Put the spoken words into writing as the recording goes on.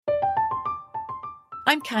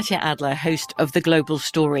I'm Katya Adler, host of The Global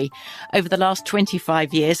Story. Over the last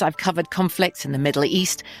 25 years, I've covered conflicts in the Middle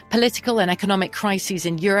East, political and economic crises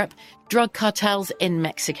in Europe, drug cartels in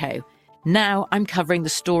Mexico. Now I'm covering the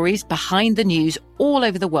stories behind the news all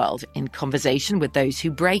over the world in conversation with those who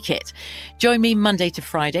break it. Join me Monday to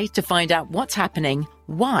Friday to find out what's happening,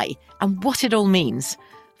 why, and what it all means.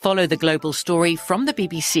 Follow The Global Story from the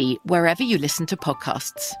BBC wherever you listen to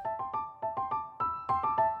podcasts.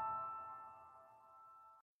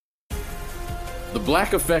 The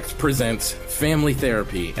Black Effect presents Family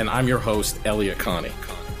Therapy, and I'm your host, Elliot Connie.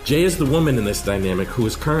 Jay is the woman in this dynamic who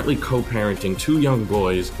is currently co-parenting 2 young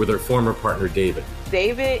boys with her former partner, David.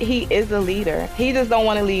 David, he is a leader. He just don't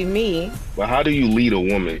want to leave me. But how do you lead a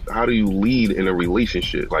woman? How do you lead in a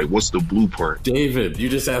relationship? Like, what's the blueprint? David, you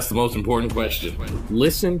just asked the most important question.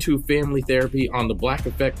 Listen to Family Therapy on the Black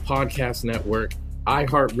Effect Podcast Network,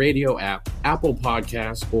 iHeartRadio app, Apple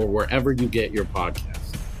Podcasts, or wherever you get your podcasts.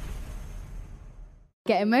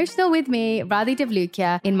 Get emotional with me, Radhi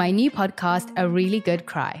Devlukia, in my new podcast, A Really Good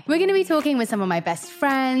Cry. We're going to be talking with some of my best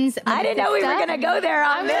friends. I didn't know we were going to go there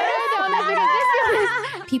on this.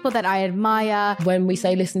 People that I admire. When we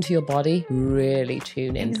say listen to your body, really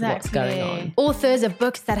tune into what's going on. Authors of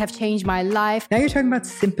books that have changed my life. Now you're talking about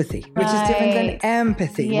sympathy, which is different than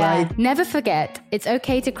empathy, right? Never forget, it's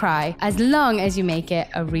okay to cry as long as you make it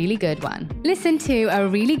a really good one. Listen to A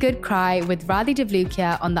Really Good Cry with Radhi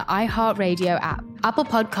Devlukia on the iHeartRadio app, Apple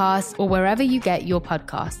Podcasts, or wherever you get your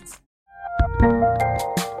podcasts.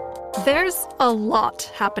 There's a lot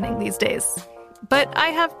happening these days, but I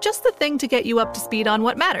have just the thing to get you up to speed on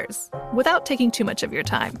what matters without taking too much of your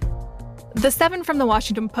time. The 7 from the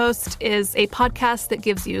Washington Post is a podcast that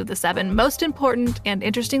gives you the 7 most important and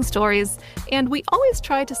interesting stories, and we always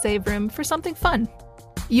try to save room for something fun.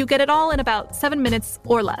 You get it all in about 7 minutes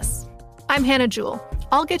or less. I'm Hannah Jewell.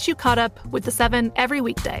 I'll get you caught up with the 7 every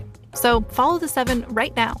weekday. So follow the 7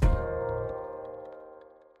 right now.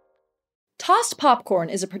 Tossed Popcorn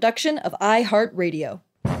is a production of iHeartRadio.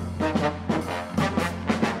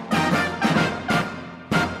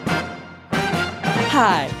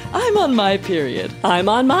 Hi, I'm on my period. I'm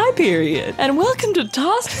on my period. And welcome to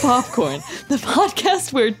Tossed Popcorn, the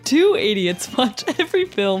podcast where 2 idiots watch every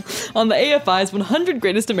film on the AFI's 100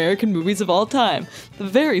 Greatest American Movies of All Time, the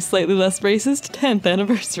very slightly less racist 10th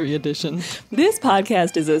anniversary edition. This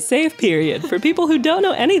podcast is a safe period for people who don't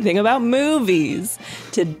know anything about movies.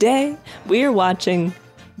 Today, we're watching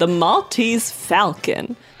The Maltese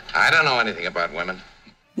Falcon. I don't know anything about women.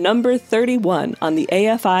 Number 31 on the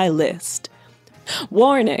AFI list.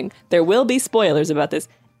 Warning, there will be spoilers about this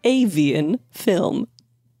avian film.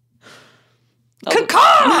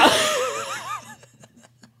 Caw!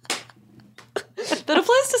 That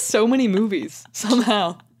applies to so many movies,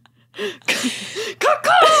 somehow.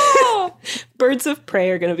 Caw! Birds of Prey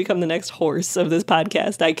are going to become the next horse of this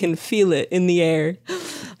podcast. I can feel it in the air.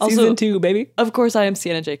 Also, Season 2, baby. Of course, I am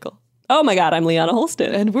Sienna Jekyll. Oh my god, I'm Liana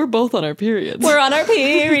Holston. And we're both on our periods. We're on our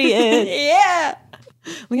period. Yeah!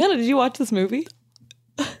 Liana, did you watch this movie?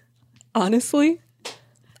 Honestly,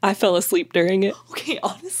 I fell asleep during it. Okay,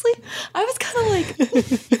 honestly, I was kind of like,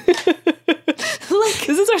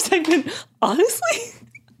 this is our segment. Honestly,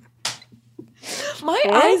 my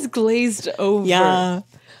eyes glazed over. Yeah.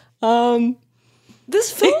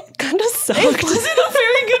 This film kind of sucked. It wasn't a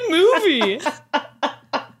very good movie.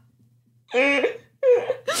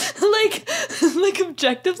 like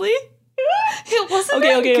objectively, it wasn't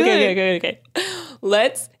Okay.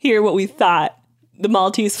 Let's hear what we thought The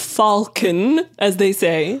Maltese Falcon, as they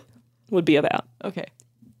say, would be about. Okay.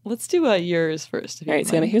 Let's do yours first. All right,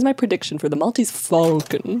 Sienna, here's my prediction for The Maltese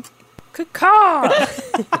Falcon. Caw!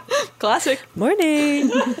 Classic.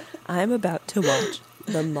 Morning. I'm about to watch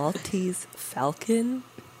The Maltese Falcon.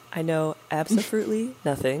 I know absolutely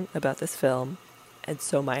nothing about this film, and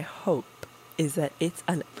so my hope is that it's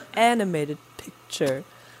an animated picture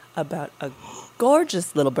about a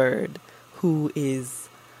gorgeous little bird who is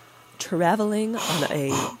traveling on a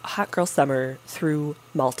hot girl summer through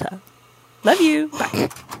Malta. Love you. Bye.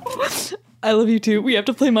 I love you too. We have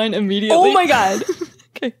to play mine immediately. Oh my god.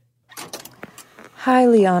 Okay. Hi,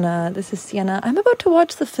 Liana. This is Sienna. I'm about to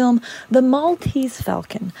watch the film The Maltese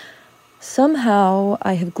Falcon. Somehow,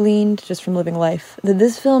 I have gleaned, just from living life, that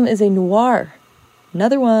this film is a noir.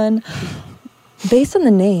 Another one. Based on the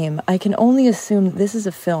name, I can only assume this is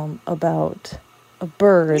a film about a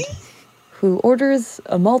bird who orders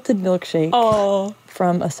a malted milkshake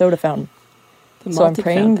from a soda fountain. So I'm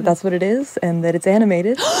praying that that's what it is and that it's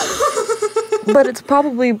animated. But it's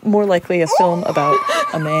probably more likely a film about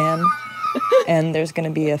a man, and there's going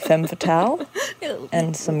to be a femme fatale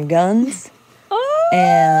and some guns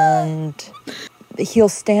and he'll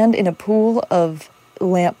stand in a pool of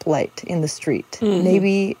lamplight in the street.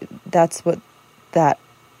 Maybe that's what that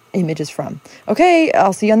image is from. Okay,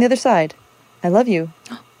 I'll see you on the other side. I love you.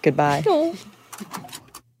 Goodbye.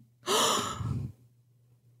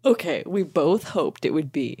 Okay, we both hoped it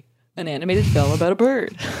would be an animated film about a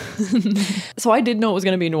bird. So I did know it was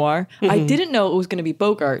going to be noir. I didn't know it was going to be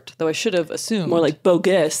Bogart, though I should have assumed. More like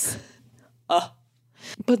bogus.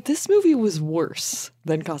 But this movie was worse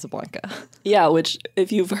than Casablanca. Yeah, which,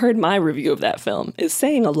 if you've heard my review of that film, is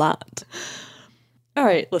saying a lot. All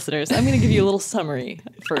right, listeners, I'm going to give you a little summary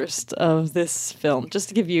first of this film, just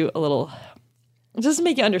to give you a little... Just to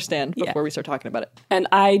make you understand before we start talking about it. And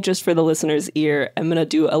I, just for the listener's ear, I'm going to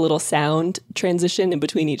do a little sound transition in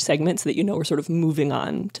between each segment so that you know we're sort of moving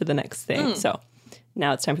on to the next thing. So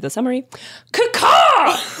now it's time for the summary.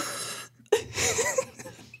 Caw!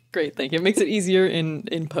 Great, thank you. It makes it easier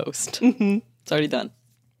in post. It's already done.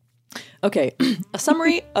 Okay, a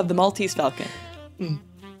summary of the Maltese Falcon.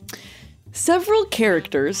 Several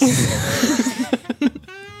characters...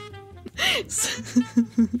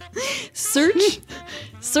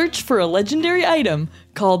 Search for a legendary item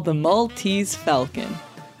called the Maltese Falcon.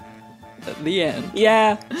 At the end.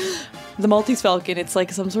 Yeah. The Maltese Falcon, it's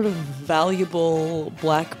like some sort of valuable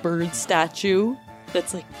blackbird statue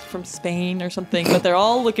that's like from Spain or something, but they're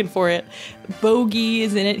all looking for it. Bogey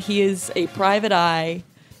is in it. He is a private eye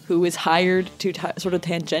who is hired to sort of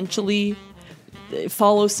tangentially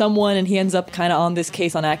follow someone, and he ends up kind of on this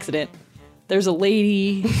case on accident. There's a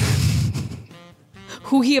lady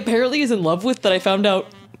who he apparently is in love with that I found out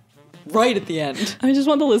right at the end. I just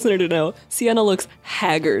want the listener to know, Sienna looks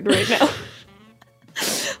haggard right now.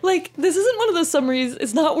 Like, this isn't one of those summaries.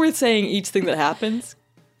 It's not worth saying each thing that happens.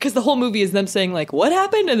 Because the whole movie is them saying, like, what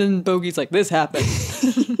happened? And then Bogey's like, this happened.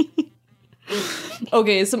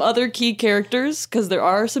 Okay, some other key characters, because there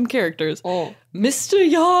are some characters. Mr.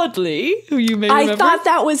 Yardley, who you may remember. I thought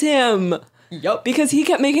that was him. Yup. Because he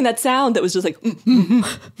kept making that sound that was just like...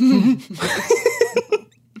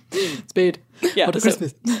 Spade. Yeah, what a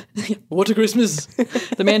Christmas. What a Christmas.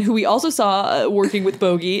 The man who we also saw working with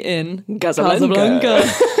Bogey in Casablanca.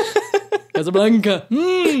 Casablanca.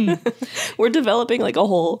 We're developing like a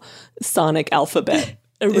whole sonic alphabet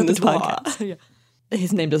in this podcast. Yeah.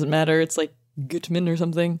 His name doesn't matter. It's like Gutman or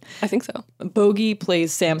something. I think so. Bogey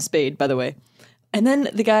plays Sam Spade, by the way. And then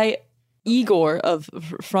the guy... Igor of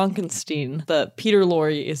Frankenstein, the Peter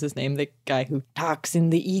Lorre is his name, the guy who talks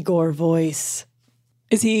in the Igor voice.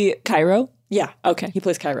 Is he Cairo? Yeah. Okay. He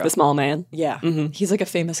plays Cairo. The small man? Yeah. Mm-hmm. He's like a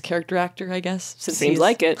famous character actor, I guess. Seems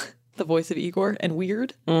like it. The voice of Igor and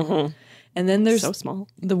weird. Mm-hmm. And then there's so small.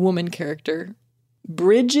 The woman character.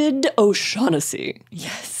 Bridget O'Shaughnessy.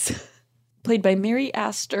 Yes. Played by Mary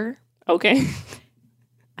Astor. Okay.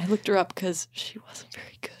 I looked her up because she wasn't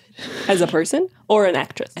very good. As a person or an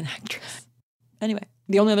actress? An actress. Anyway,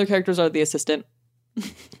 the only other characters are the assistant.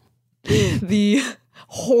 The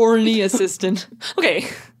horny assistant. Okay.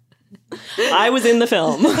 I was in the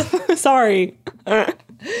film. Sorry.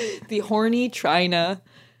 The horny Trina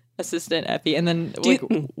assistant Effie. And then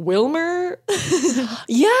Wilmer?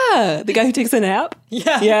 Yeah. The guy who takes a nap?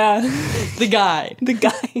 Yeah. Yeah. The guy. The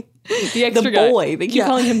guy. The extra the boy. They keep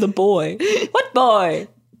calling him the boy. What boy?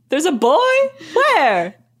 There's a boy?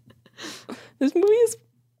 Where? This movie is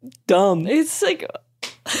dumb. It's like...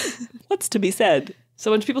 What's to be said? So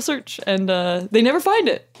much people search, and they never find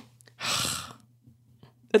it.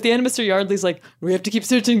 At the end, Mr. Yardley's like, we have to keep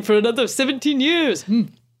searching for another 17 years.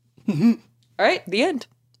 All right, the end.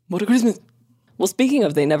 What a Christmas. Well, speaking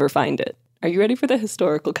of they never find it, are you ready for the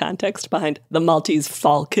historical context behind the Maltese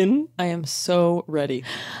Falcon? I am so ready.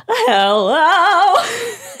 Hello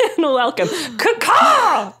and welcome.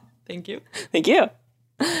 Caw-caw! Thank you. Thank you.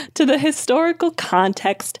 To the historical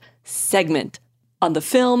context segment on the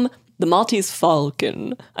film The Maltese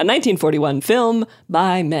Falcon, a 1941 film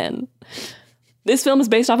by men. This film is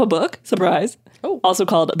based off a book, surprise, also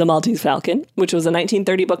called The Maltese Falcon, which was a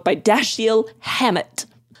 1930 book by Dashiell Hammett.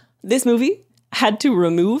 This movie had to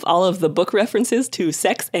remove all of the book references to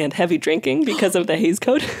sex and heavy drinking because of the Hays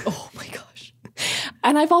Code. Oh my gosh.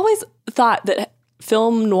 And I've always thought that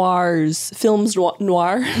films noir,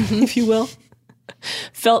 if you will,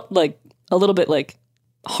 felt like a little bit like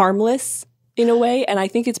harmless in a way. And I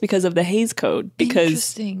think it's because of the Hays Code,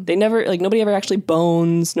 because they never, like, nobody ever actually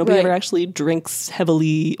bones. Nobody ever actually drinks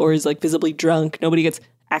heavily or is like visibly drunk. Nobody gets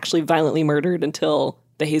actually violently murdered until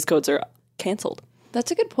the Hays Codes are canceled. That's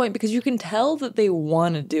a good point, because you can tell that they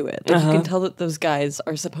want to do it. Like, you can tell that those guys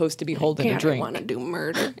are supposed to be holding a drink. They want to do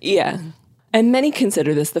murder. Yeah. And many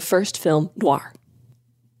consider this the first film noir.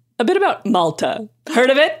 A bit about Malta. Heard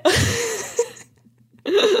of it?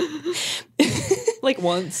 Like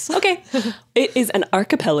once. Okay. It is an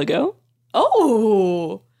archipelago.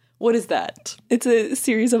 Oh, what is that? It's a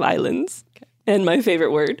series of islands. Okay. And my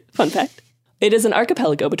favorite word, fun fact, it is an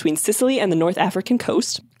archipelago between Sicily and the North African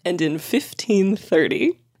coast. And in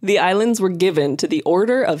 1530, the islands were given to the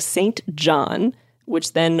Order of St. John,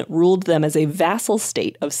 which then ruled them as a vassal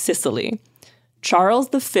state of Sicily. Charles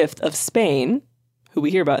V of Spain, who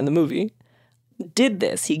we hear about in the movie, did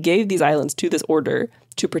this. He gave these islands to this order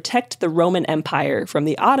to protect the Roman Empire from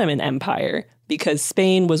the Ottoman Empire, because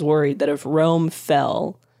Spain was worried that if Rome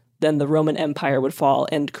fell, then the Roman Empire would fall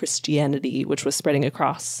and Christianity, which was spreading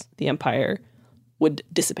across the empire, would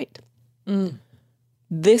dissipate.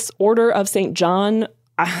 This Order of St. John,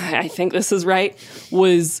 I think this is right,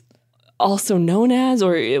 was also known as,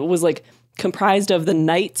 or it was like comprised of the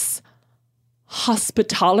Knights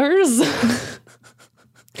Hospitallers,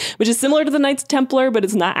 which is similar to the Knights Templar, but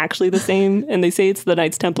it's not actually the same. And they say it's the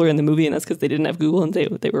Knights Templar in the movie, and that's because they didn't have Google and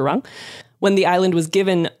they were wrong. When the island was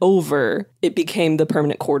given over, it became the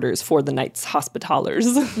permanent quarters for the Knights Hospitallers,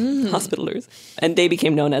 Hospitallers, and they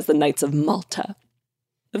became known as the Knights of Malta.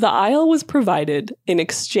 The isle was provided in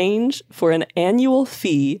exchange for an annual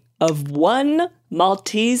fee of 1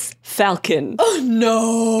 Maltese falcon. Oh,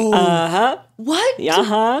 no. Uh-huh. What?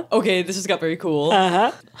 Uh-huh. Okay, this just got very cool.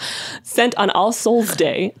 Uh-huh. Sent on All Souls'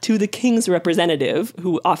 Day to the king's representative,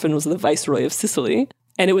 who often was the viceroy of Sicily.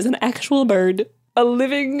 And it was an actual bird, a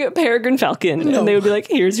living peregrine falcon. No. And they would be like,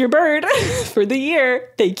 here's your bird for the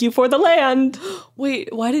year. Thank you for the land.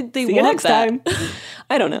 Wait, why did they See want you next that? time.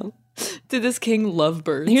 I don't know. Did this king love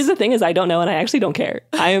birds? Here's the thing is I don't know, and I actually don't care.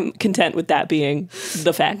 I am content with that being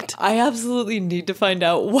the fact. I absolutely need to find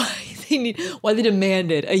out why they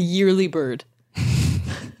demanded a yearly bird.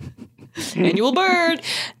 Annual bird.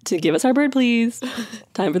 To give us our bird, please.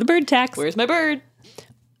 Time for the bird tax. Where's my bird?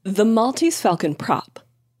 The Maltese falcon prop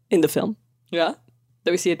in the film. Yeah.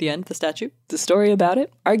 That we see at the end, the statue. The story about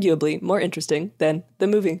it, arguably more interesting than the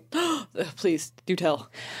movie. Please, do tell.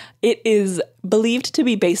 It is believed to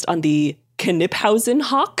be based on the Kniphausen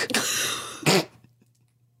hawk.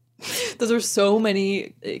 Those are so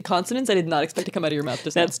many consonants I did not expect to come out of your mouth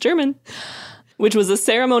just now. That's German. Which was a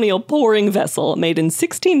ceremonial pouring vessel made in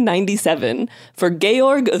 1697 for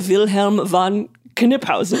Georg Wilhelm von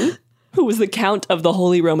Kniphausen, who was the Count of the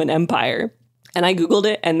Holy Roman Empire. And I Googled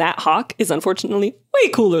it, and that hawk is unfortunately way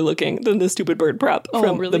cooler looking than the stupid bird prop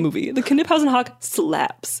from the movie. The Kniphausen hawk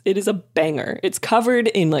slaps. It is a banger. It's covered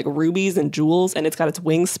in like rubies and jewels, and it's got its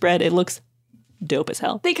wings spread. It looks dope as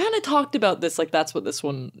hell. They kind of talked about this like that's what this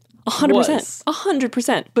one 100%.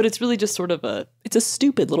 100%. But it's really just sort of it's a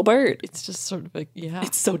stupid little bird. It's just sort of yeah.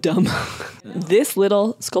 It's so dumb. This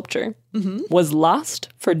little sculpture was lost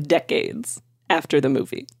for decades after the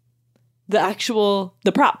movie.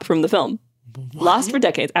 The prop from the film. What? Lost for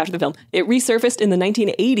decades after the film. It resurfaced in the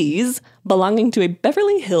 1980s, belonging to a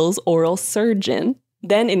Beverly Hills oral surgeon.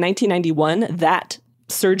 Then in 1991, that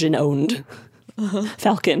surgeon-owned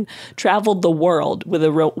falcon traveled the world with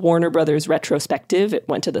a Warner Brothers retrospective. It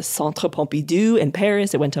went to the Centre Pompidou in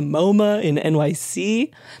Paris. It went to MoMA in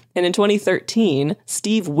NYC. And in 2013,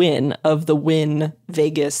 Steve Wynn of the Wynn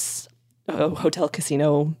Vegas hotel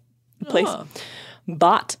casino place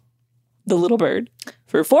bought the little bird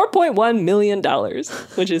for $4.1 million,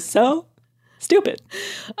 which is so stupid.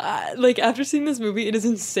 Like, after seeing this movie, it is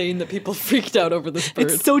insane that people freaked out over this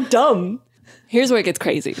bird. It's so dumb. Here's where it gets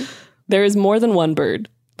crazy. There is more than one bird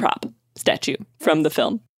prop statue from the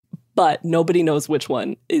film, but nobody knows which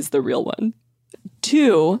one is the real one.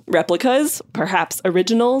 2 replicas, perhaps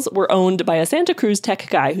originals, were owned by a Santa Cruz tech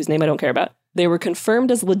guy whose name I don't care about. They were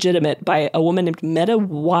confirmed as legitimate by a woman named Meta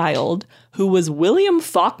Wild, who was William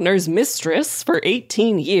Faulkner's mistress for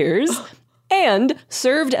 18 years and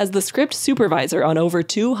served as the script supervisor on over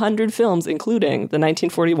 200 films, including the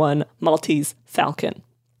 1941 Maltese Falcon.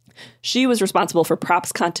 She was responsible for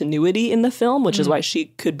props continuity in the film, which is why she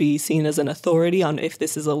could be seen as an authority on if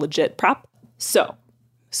this is a legit prop. So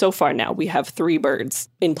far now, we have 3 birds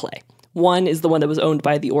in play. 1 is the one that was owned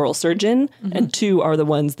by the oral surgeon, and 2 are the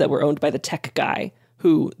ones that were owned by the tech guy,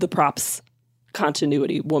 who the props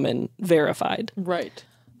continuity woman verified. Right.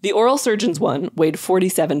 The oral surgeon's one weighed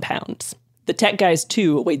 47 pounds. The tech guy's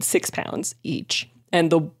 2 weighed 6 pounds each. And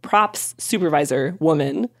the props supervisor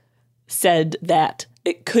woman said that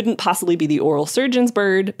it couldn't possibly be the oral surgeon's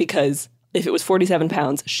bird because if it was 47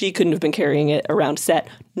 pounds, she couldn't have been carrying it around set,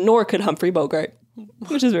 nor could Humphrey Bogart,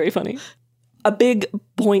 which is very funny. A big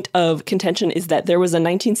point of contention is that there was a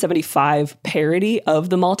 1975 parody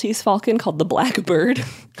of the Maltese Falcon called the Black Bird.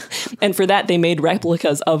 And for that, they made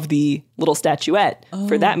replicas of the little statuette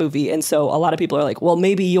for that movie. And so a lot of people are like, well,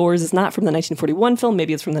 maybe yours is not from the 1941 film.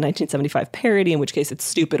 Maybe it's from the 1975 parody, in which case it's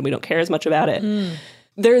stupid and we don't care as much about it.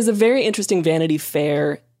 There is a very interesting Vanity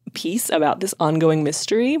Fair piece about this ongoing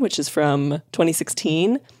mystery, which is from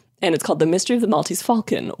 2016. And it's called The Mystery of the Maltese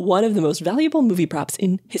Falcon, one of the most valuable movie props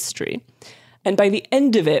in history. And by the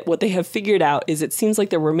end of it, what they have figured out is it seems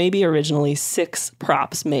like there were maybe originally 6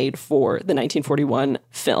 props made for the 1941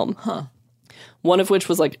 film. One of which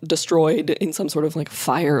was like destroyed in some sort of like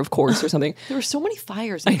fire, of course, or something. There were so many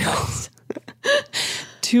fires. I know.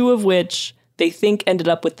 2 of which they think ended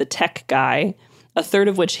up with the tech guy. A third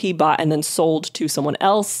of which he bought and then sold to someone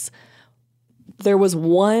else. There was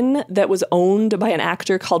one that was owned by an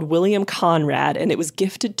actor called William Conrad, and it was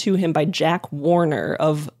gifted to him by Jack Warner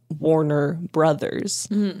of Warner Brothers.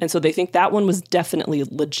 And so they think that one was definitely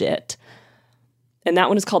legit. And that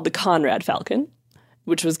one is called the Conrad Falcon,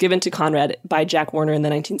 which was given to Conrad by Jack Warner in the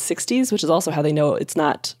 1960s, which is also how they know it's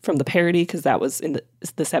not from the parody, because that was in the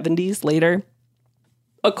 70s later.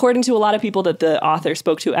 According to a lot of people that the author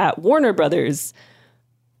spoke to at Warner Brothers,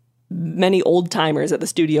 many old-timers at the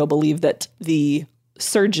studio believe that the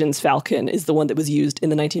Surgeon's Falcon is the one that was used in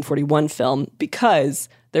the 1941 film because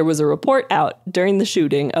there was a report out during the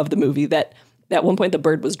shooting of the movie that at one point the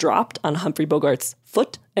bird was dropped on Humphrey Bogart's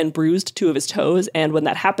foot and bruised 2 of his toes, and when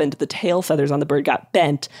that happened, the tail feathers on the bird got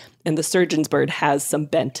bent, and the surgeon's bird has some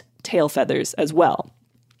bent tail feathers as well.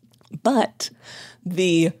 But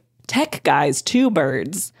the tech guy's 2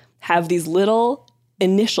 birds have these little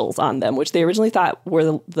initials on them, which they originally thought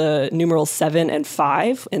were the numerals 7 and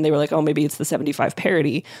 5, and they were like, oh, maybe it's the 75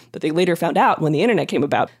 parody. But they later found out when the internet came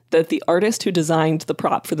about that the artist who designed the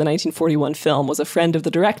prop for the 1941 film was a friend of the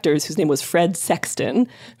director's whose name was Fred Sexton,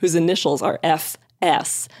 whose initials are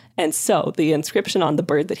FS. And so the inscription on the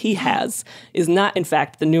bird that he has is not, in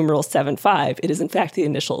fact, the numeral 75. It is, in fact, the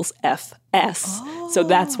initials FS. So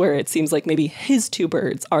that's where it seems like maybe his 2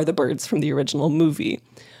 birds are the birds from the original movie.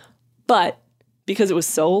 But because it was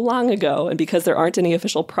so long ago and because there aren't any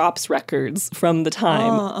official props records from the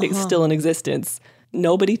time still in existence,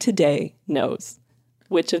 nobody today knows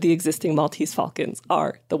which of the existing Maltese Falcons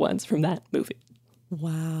are the ones from that movie.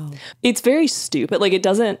 Wow. It's very stupid. Like, it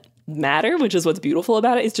doesn't matter, which is what's beautiful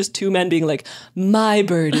about it. It's just 2 men being like, my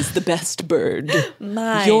bird is the best bird.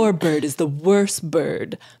 Your bird is the worst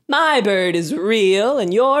bird. My bird is real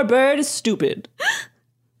and your bird is stupid.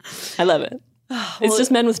 I love it. It's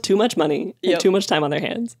just men with too much money and too much time on their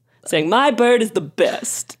hands saying, my bird is the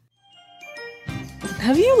best.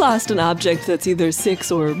 Have you lost an object that's either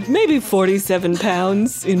 6 or maybe 47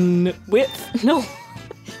 pounds in width? No.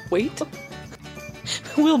 Wait.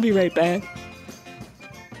 We'll be right back.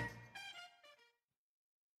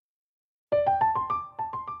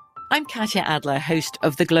 I'm Katya Adler, host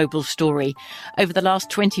of The Global Story. Over the last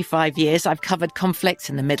 25 years, I've covered conflicts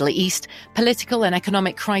in the Middle East, political and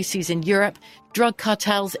economic crises in Europe, drug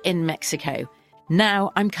cartels in Mexico.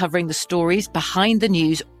 Now I'm covering the stories behind the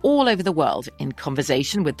news all over the world in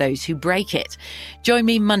conversation with those who break it. Join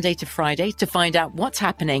me Monday to Friday to find out what's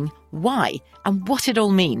happening, why, and what it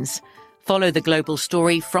all means. Follow The Global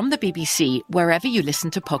Story from the BBC wherever you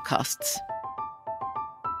listen to podcasts.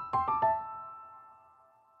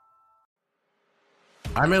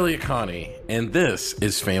 I'm Elliot Connie, and this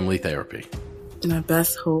is Family Therapy. My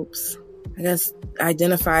best hopes, I guess,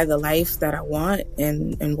 identify the life that I want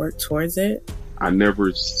and work towards it. I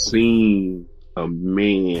never seen a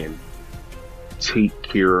man take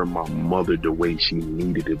care of my mother the way she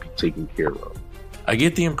needed to be taken care of. I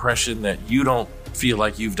get the impression that you don't feel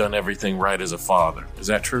like you've done everything right as a father. Is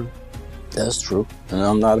that true? That's true, and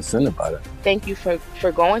I'm not offended by that. Thank you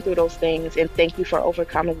for going through those things, and thank you for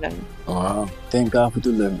overcoming them. Thank God for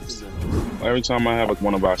deliverance. Every time I have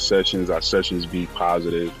one of our sessions be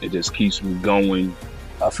positive. It just keeps me going.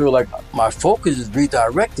 I feel like my focus is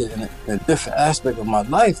redirected in a different aspect of my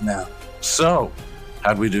life now. So,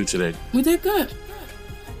 how'd we do today? We did good.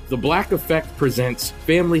 The Black Effect presents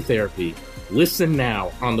Family Therapy. Listen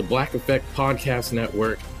now on the Black Effect Podcast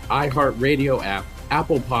Network, iHeartRadio app,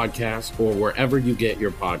 Apple Podcasts, or wherever you get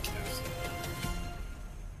your podcasts.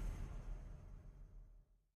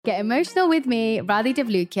 Get emotional with me, Radhi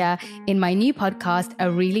Devlukia, in my new podcast, A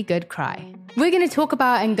Really Good Cry. We're going to talk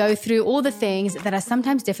about and go through all the things that are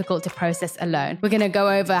sometimes difficult to process alone. We're going to go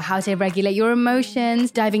over how to regulate your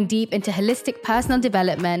emotions, diving deep into holistic personal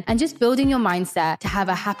development, and just building your mindset to have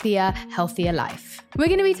a happier, healthier life. We're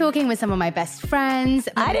going to be talking with some of my best friends.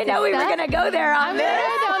 I didn't know we were going to go there on this.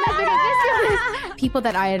 People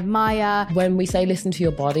that I admire. When we say listen to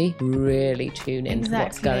your body, really tune into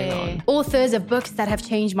what's going on. Authors of books that have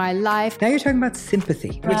changed my life. Now you're talking about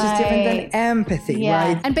sympathy, which is different than empathy,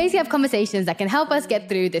 right? And basically have conversations that can help us get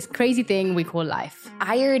through this crazy thing we call life.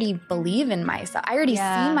 I already believe in myself. I already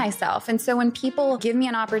see myself. And so when people give me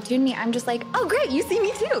an opportunity, I'm just like, oh, great, you see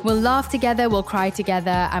me too. We'll laugh together, we'll cry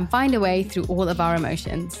together, and find a way through all of our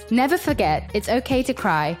emotions. Never forget, it's okay to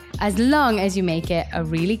cry, as long as you make it a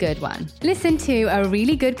really good one. Listen to A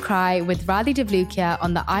Really Good Cry with Radhi Devlukia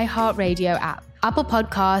on the iHeartRadio app, Apple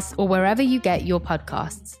Podcasts, or wherever you get your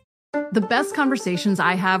podcasts. The best conversations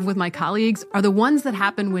I have with my colleagues are the ones that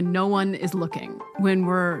happen when no one is looking, when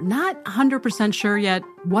we're not 100% sure yet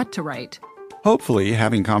what to write. Hopefully,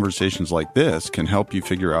 having conversations like this can help you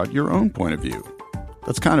figure out your own point of view.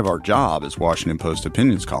 That's kind of our job as Washington Post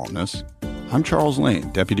opinions columnists. I'm Charles Lane,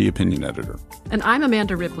 Deputy Opinion Editor. And I'm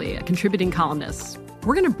Amanda Ripley, a contributing columnist.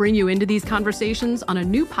 We're going to bring you into these conversations on a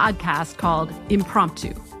new podcast called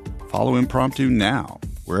Impromptu. Follow Impromptu now,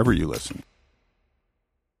 wherever you listen.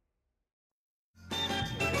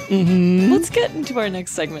 Let's get into our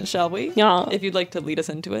next segment, shall we? Yeah. If you'd like to lead us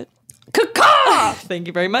into it. Caw! Thank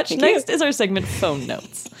you very much. Thank Next you. is our segment, Phone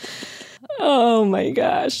Notes. Oh my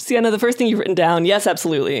gosh. Sienna, the first thing you've written down, yes,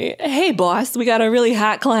 absolutely. Hey, boss, we got a really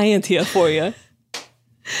hot client here for you.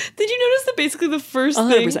 Did you notice that basically the first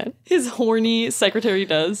 100%. thing his horny secretary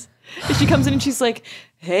does is she comes in and she's like,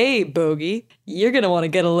 hey, Bogey, you're going to want to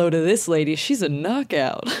get a load of this lady. She's a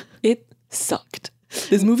knockout. It sucked.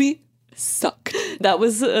 This movie sucked. That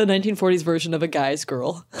was a 1940s version of a guy's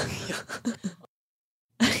girl.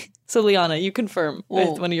 So, Liana, you confirm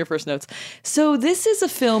with one of your first notes. So this is a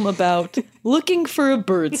film about looking for a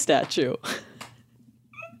bird statue.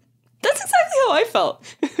 That's exactly how I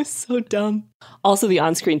felt. It was so dumb. Also, the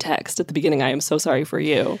on-screen text at the beginning, I am so sorry for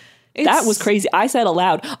you. That was crazy. I said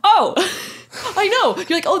aloud, oh! I know.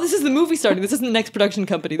 You're like, oh, this is the movie starting. This isn't the next production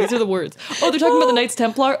company. These are the words. Oh, they're talking about the Knights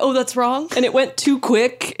Templar. Oh, that's wrong. And it went too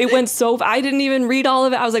quick. It went so... I didn't even read all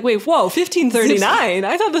of it. I was like, wait, whoa, 1539?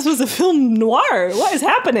 I thought this was a film noir. What is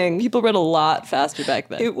happening? People read a lot faster back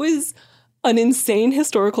then. It was an insane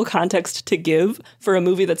historical context to give for a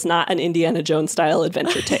movie that's not an Indiana Jones-style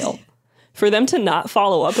adventure tale. For them to not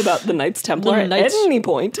follow up about the Knights Templar at any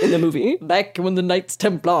point in the movie. Back when the Knights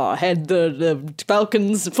Templar had the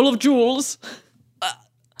falcons full of jewels.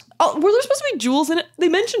 Were there supposed to be jewels in it? They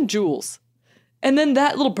mentioned jewels. And then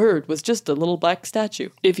that little bird was just a little black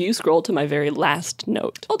statue. If you scroll to my very last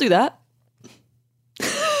note. I'll do that.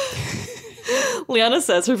 Liana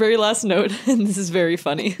says her very last note, and this is very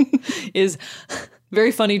funny, is...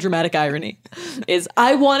 very funny, dramatic irony, is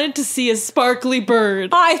I wanted to see a sparkly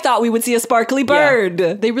bird. I thought we would see a sparkly bird.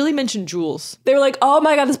 Yeah. They really mentioned jewels. They were like, oh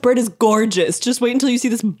my God, this bird is gorgeous. Just wait until you see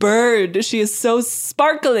this bird. She is so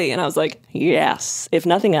sparkly. And I was like, yes, if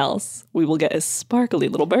nothing else, we will get a sparkly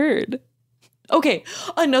little bird. Okay,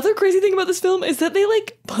 another crazy thing about this film is that they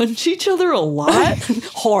like punch each other a lot.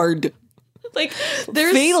 Hard. Like,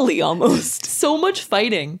 there's fatally almost. So much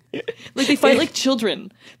fighting. Like, they fight like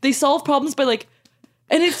children. They solve problems by like...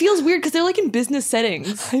 And it feels weird because they're like in business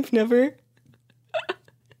settings. I've never...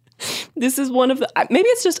 This is one of the... Maybe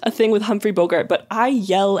it's just a thing with Humphrey Bogart, but I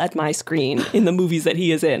yell at my screen in the movies that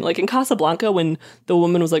he is in. Like in Casablanca, when the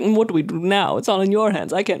woman was like, what do we do now? It's all in your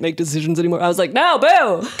hands. I can't make decisions anymore. I was like, no,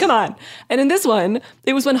 boo! Come on. And in this one,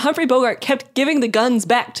 it was when Humphrey Bogart kept giving the guns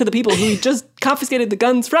back to the people who he just confiscated the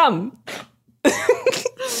guns from.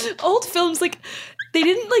 Old films, like... They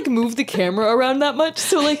didn't, like, move the camera around that much,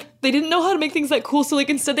 so, like, they didn't know how to make things that cool, so, like,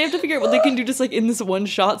 instead they have to figure out what they can do just, like, in this one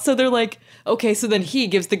shot, so they're like, okay, so then he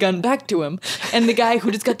gives the gun back to him, and the guy who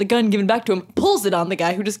just got the gun given back to him pulls it on the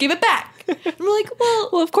guy who just gave it back. And we're like,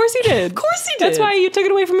 well, of course he did. Of course he did. That's why you took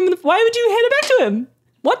it away from him. Why would you hand it back to him?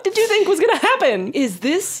 What did you think was going to happen? Is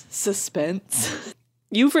this suspense?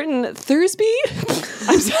 You've written Thursby?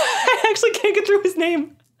 I'm sorry, I actually can't get through his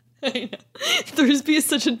name. I know. Thursby is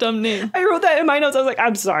such a dumb name. I wrote that in my notes. I was like,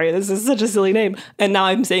 I'm sorry, this is such a silly name. And now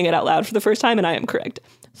I'm saying it out loud for the first time, and I am correct.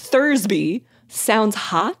 Thursby sounds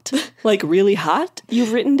hot, like really hot.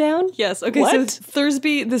 You've written down? Yes. Okay, what? So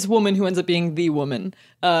Thursby, this woman who ends up being the woman,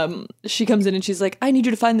 she comes in and she's like, I need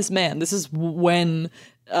you to find this man. This is when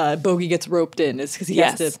Bogey gets roped in. It's because he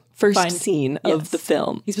has to first find... scene of the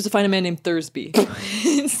film. He's supposed to find a man named Thursby.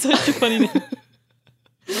 It's such a funny name.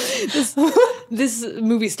 This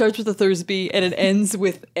movie starts with a Thursby and it ends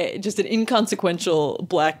with just an inconsequential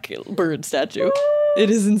black bird statue. It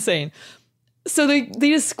is insane. So they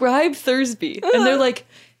describe Thursby and they're like,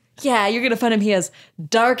 yeah, you're going to find him. He has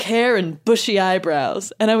dark hair and bushy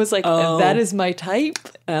eyebrows. And I was like, that is my type.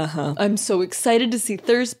 I'm so excited to see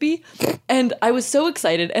Thursby. And I was so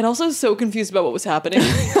excited and also so confused about what was happening.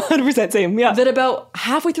 100% same, yeah. That about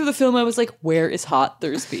halfway through the film, I was like, where is hot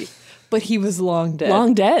Thursby? But he was long dead.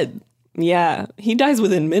 Long dead. Yeah. He dies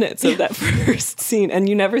within minutes of that first scene and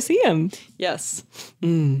you never see him. Yes.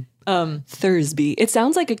 Thursby. It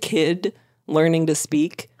sounds like a kid learning to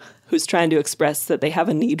speak who's trying to express that they have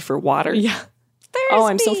a need for water. Yeah. Thursby. Oh,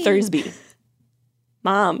 I'm so Thursby.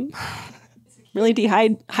 Mom, really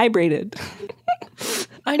dehydrated.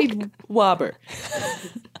 I need wobber.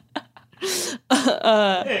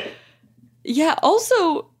 Yeah,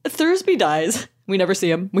 also, Thursby dies. We never see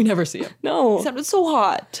him. No. He sounded so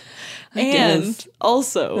hot. And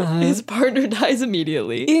also, his partner dies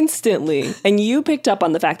immediately. Instantly. And you picked up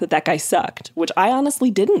on the fact that guy sucked, which I honestly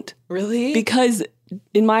didn't. Really? Because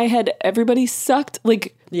in my head, everybody sucked.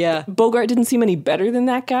 Like, yeah, Bogart didn't seem any better than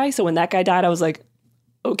that guy. So when that guy died, I was like,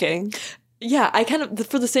 okay. Yeah, I kind of,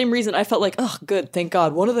 for the same reason, I felt like, oh, good, thank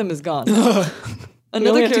God, one of them is gone.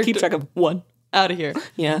 Another character to keep track of one. Out of here.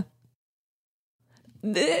 Yeah.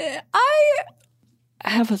 I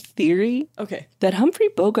have a theory. Okay. That Humphrey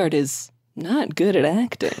Bogart is not good at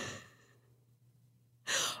acting.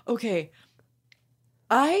 Okay.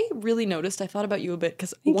 I really noticed, I thought about you a bit,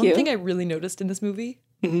 because one thing I really noticed in this movie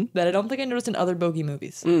that I don't think I noticed in other bogey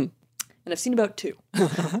movies, and I've seen about 2.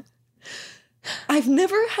 I've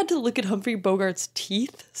never had to look at Humphrey Bogart's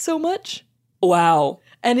teeth so much. Wow.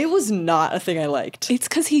 And it was not a thing I liked. It's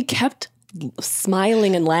because he kept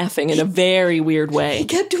smiling and laughing in a very weird way. He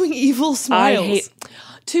kept doing evil smiles.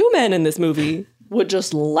 2 men in this movie would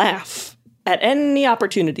just laugh at any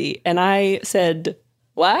opportunity. And I said,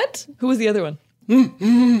 what? Who was the other one?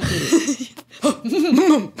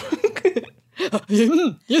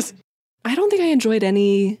 Yes. I don't think I enjoyed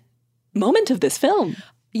any moment of this film.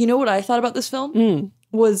 You know what I thought about this film?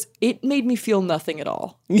 Was it made me feel nothing at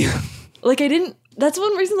all. Like, that's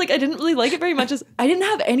one reason, like, I didn't really like it very much, is I didn't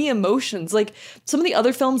have any emotions. Like, some of the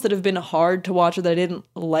other films that have been hard to watch or that I didn't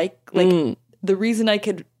like, the reason I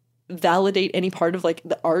could validate any part of, like,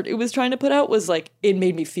 the art it was trying to put out was, like, it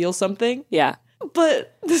made me feel something. Yeah.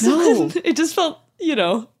 But this one, it just felt, you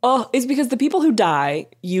know. Oh, it's because the people who die,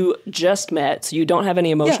 you just met, so you don't have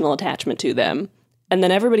any emotional attachment to them. And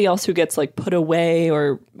then everybody else who gets, like, put away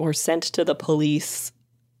or sent to the police,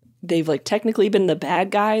 they've, like, technically been the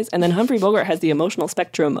bad guys. And then Humphrey Bogart has the emotional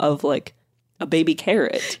spectrum of, like, a baby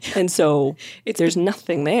carrot. And so there's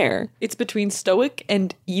nothing there. It's between stoic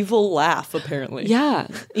and evil laugh, apparently. Yeah.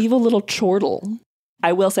 Evil little chortle.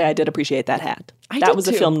 I will say I did appreciate that hat. That was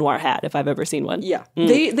a film noir hat, if I've ever seen one. Yeah.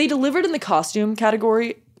 They delivered in the costume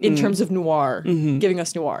category in terms of noir, giving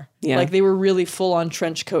us noir. Yeah. Like, they were really full-on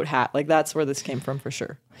trench coat hat. Like, that's where this came from for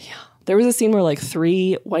sure. Yeah. There was a scene where, like,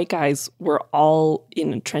 3 white guys were all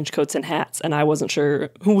in trench coats and hats, and I wasn't sure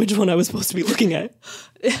which one I was supposed to be looking at.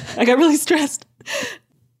 I got really stressed.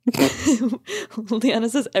 Leanna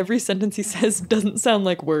says every sentence he says doesn't sound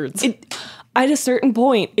like words. At a certain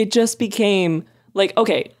point, it just became... like,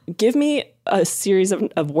 okay, give me a series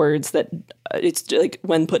of words that it's like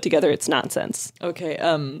when put together, it's nonsense. Okay,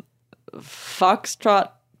 foxtrot,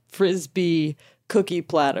 frisbee, cookie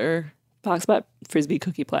platter. Foxtrot, frisbee,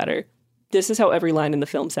 cookie platter. This is how every line in the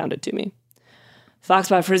film sounded to me.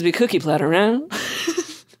 Foxtrot, frisbee, cookie platter, right?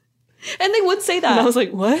 And they would say that. And I was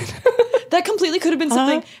like, what? That completely could have been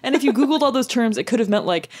something. And if you Googled all those terms, it could have meant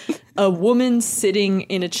like a woman sitting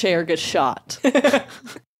in a chair gets shot.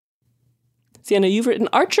 Sienna, you've written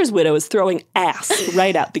Archer's widow is throwing ass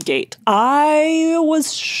right out the gate. I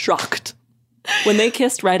was shocked when they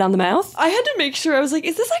kissed right on the mouth. I had to make sure. I was like,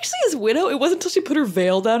 is this actually his widow? It wasn't until she put her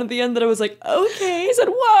veil down at the end that I was like, okay. I said,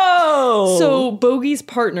 whoa. So Bogey's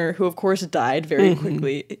partner, who of course died very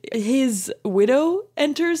quickly, his widow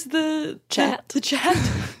enters the chat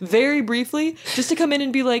very briefly, just to come in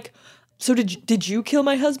and be like, so did you kill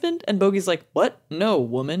my husband? And Bogey's like, what? No,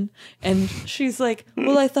 woman. And she's like,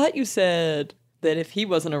 well, I thought you said that if he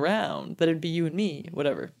wasn't around, that it'd be you and me,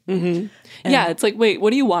 whatever. Yeah, it's like, wait, what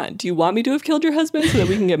do you want? Do you want me to have killed your husband so that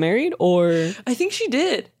we can get married? Or I think she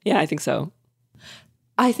did. Yeah, I think so.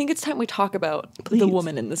 I think it's time we talk about the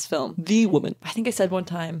woman in this film. The woman. I think I said one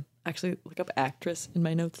time, actually look up actress in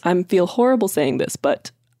my notes. I feel horrible saying this, but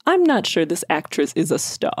I'm not sure this actress is a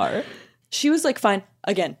star. She was like fine.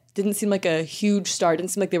 Again, didn't seem like a huge star. Didn't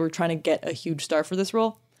seem like they were trying to get a huge star for this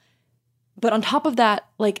role. But on top of that,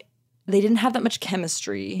 like, they didn't have that much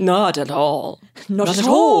chemistry. Not at all. Not at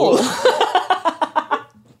all.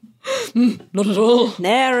 Not at all.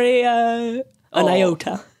 Nary an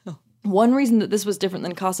iota. One reason that this was different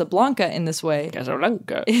than Casablanca in this way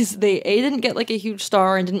is they didn't get like a huge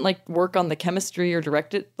star and didn't like work on the chemistry or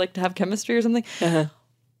direct it like to have chemistry or something.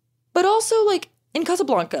 But also like in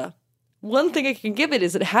Casablanca, one thing I can give it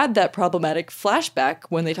is it had that problematic flashback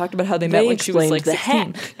when they talked about how they met when she was like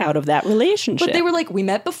 16. Heck out of that relationship. But they were like, we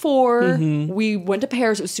met before, we went to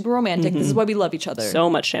Paris, it was super romantic, this is why we love each other. So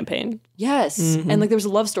much champagne. Yes, and like there was a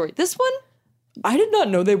love story. This one, I did not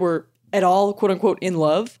know they were at all, quote unquote, in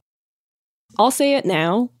love. I'll say it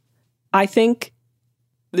now. I think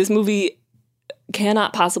this movie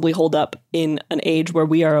cannot possibly hold up in an age where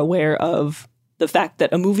we are aware of the fact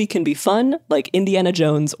that a movie can be fun, like Indiana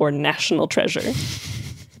Jones or National Treasure.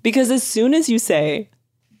 Because as soon as you say,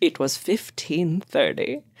 it was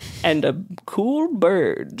 1530, and a cool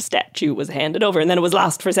bird statue was handed over, and then it was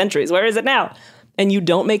lost for centuries, where is it now? And you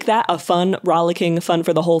don't make that a fun, rollicking, fun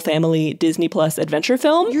for the whole family Disney Plus adventure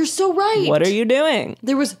film? You're so right. What are you doing?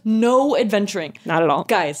 There was no adventuring. Not at all.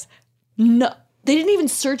 Guys, no. They didn't even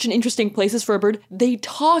search in interesting places for a bird. They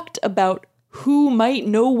talked about who might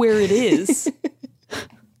know where it is.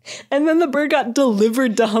 And then the bird got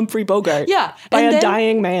delivered to Humphrey Bogart. Yeah. By a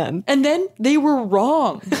dying man. And then they were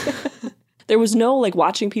wrong. There was no like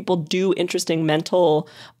watching people do interesting mental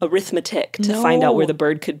arithmetic to find out where the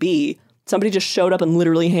bird could be. Somebody just showed up and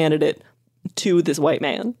literally handed it to this white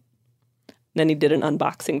man. Then he did an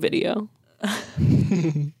unboxing video.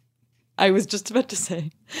 I was just about to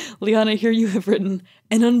say, Liana, here you have written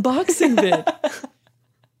an unboxing vid.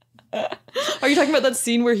 Are you talking about that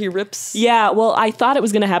scene where he rips? Yeah, well, I thought it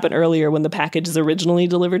was going to happen earlier when the package is originally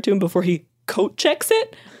delivered to him before he coat checks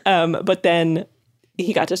it. But then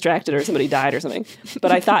he got distracted or somebody died or something.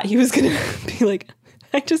 But I thought he was going to be like,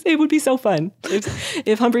 it would be so fun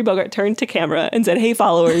if Humphrey Bogart turned to camera and said, hey,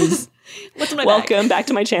 followers, welcome back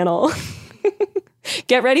to my channel.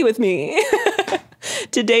 Get ready with me.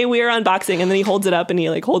 Today we are unboxing. And then he holds it up and he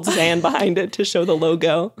like holds his hand behind it to show the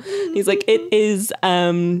logo. He's like, it is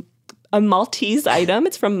a Maltese item.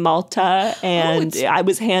 It's from Malta and I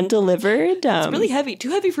was hand delivered. It's really heavy. Too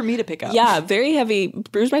heavy for me to pick up. Yeah, very heavy.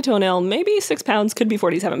 Bruised my toenail. Maybe 6 pounds. Could be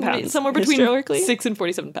 47 pounds. Somewhere between 6 and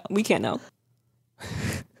 47 pounds. We can't know.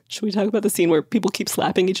 Should we talk about the scene where people keep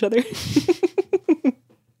slapping each other?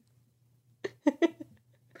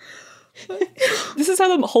 This is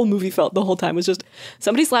how the whole movie felt the whole time. It was just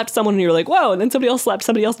somebody slapped someone and you were like, whoa. And then somebody else slapped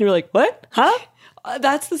somebody else and you were like, what? Huh?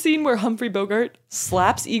 That's the scene where Humphrey Bogart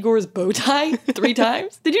slaps Igor's bow tie 3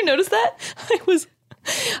 times. Did you notice that? I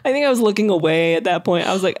think I was looking away at that point.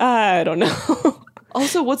 I was like, I don't know.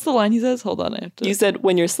 Also, what's the line he says? Hold on. You said,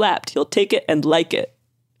 when you're slapped, you'll take it and like it.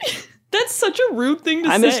 That's such a rude thing to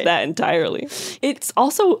say. I missed that entirely. It's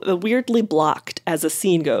also weirdly blocked as a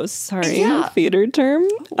scene goes. Sorry, theater term.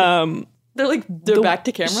 They're back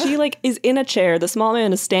to camera. She like is in a chair. The small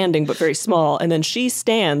man is standing, but very small. And then she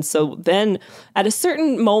stands. So then at a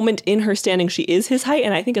certain moment in her standing, she is his height.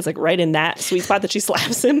 And I think it's like right in that sweet spot that she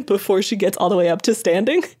slaps him before she gets all the way up to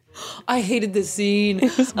standing. I hated this scene.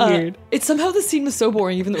 It was weird. Somehow the scene was so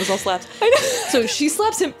boring, even though it was all slaps. I know. So she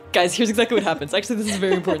slaps him. Guys, here's exactly what happens. Actually, this is a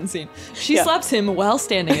very important scene. She slaps him while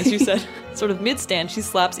standing, as you said, sort of mid-stand. She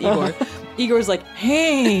slaps Igor. Igor's like,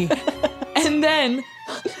 hey. And then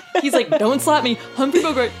he's like, don't slap me. Humphrey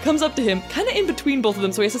Bogart comes up to him, kind of in between both of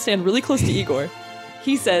them, so he has to stand really close to Igor.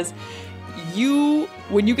 He says,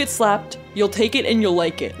 when you get slapped, you'll take it and you'll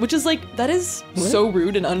like it. Which is like, that is so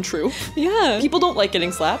rude and untrue. Yeah. People don't like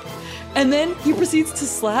getting slapped. And then he proceeds to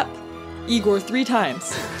slap Igor 3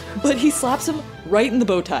 times. But he slaps him right in the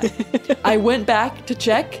bow tie. I went back to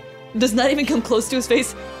check. Does not even come close to his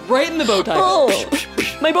face. Right in the bow tie. Oh,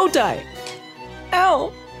 my bow tie.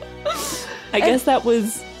 Ow. I guess that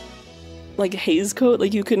was like Hays Code.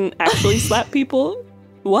 Like you can actually slap people.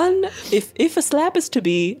 One, if a slap is to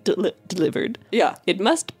be delivered, it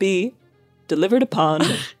must be delivered upon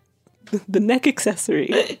the neck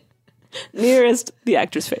accessory nearest the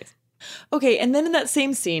actor's face. Okay, and then in that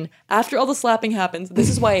same scene, after all the slapping happens, this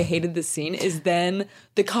is why I hated this scene, is then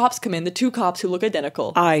the cops come in, the 2 cops who look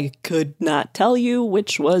identical. I could not tell you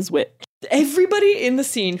which was which. Everybody in the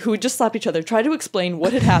scene who had just slapped each other tried to explain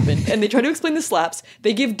what had happened, and they try to explain the slaps.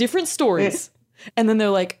 They give different stories. And then they're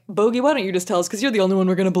like, Bogey, why don't you just tell us? Because you're the only one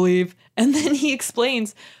we're going to believe. And then he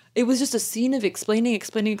explains. It was just a scene of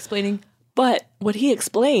explaining. But what he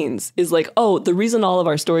explains is like, oh, the reason all of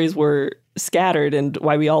our stories were scattered and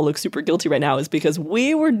why we all look super guilty right now is because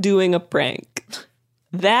we were doing a prank.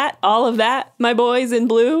 All of that, my boys in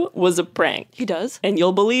blue, was a prank. He does. And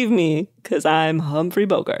you'll believe me because I'm Humphrey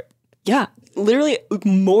Bogart. Yeah, literally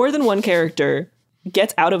more than one character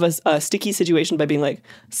gets out of a sticky situation by being like,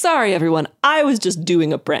 sorry, everyone, I was just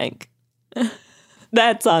doing a prank.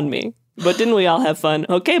 That's on me. But didn't we all have fun?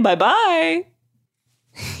 Okay, bye-bye.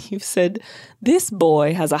 You said, this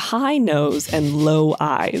boy has a high nose and low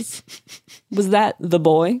eyes. Was that the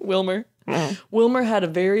boy? Wilmer. Wilmer had a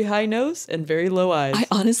very high nose and very low eyes. I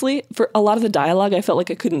honestly, for a lot of the dialogue, I felt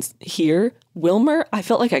like I couldn't hear. Wilmer, I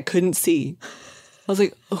felt like I couldn't see. I was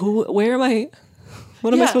like, where am I?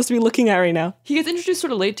 What am I supposed to be looking at right now? He gets introduced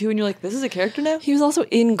sort of late too, and you're like, this is a character now? He was also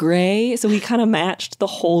in gray, so he kind of matched the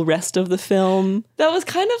whole rest of the film. That was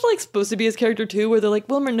kind of like supposed to be his character too, where they're like,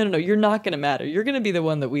 Wilmer, no, you're not going to matter. You're going to be the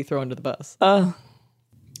one that we throw under the bus.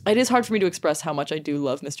 It is hard for me to express how much I do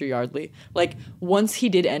love Mr. Yardley. Like, once he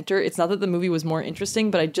did enter, it's not that the movie was more interesting,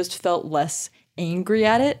 but I just felt less angry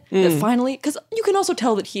at it. That finally, because you can also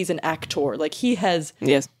tell that he's an actor. Like, he has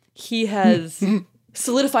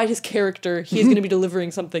solidified his character. He is going to be delivering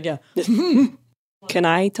something. Yeah. Can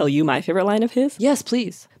I tell you my favorite line of his? Yes,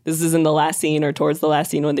 please. This is in the last scene or towards the last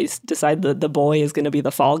scene when they decide that the boy is going to be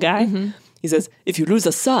the fall guy. He says, if you lose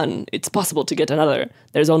a son, it's possible to get another.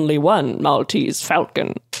 There's only one Maltese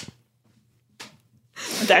Falcon.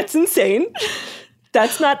 That's insane.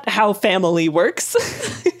 That's not how family works.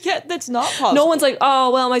 Yeah, that's not possible. No one's like, oh,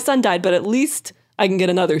 well, my son died, but at least I can get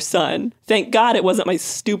another son. Thank God it wasn't my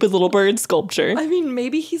stupid little bird sculpture. I mean,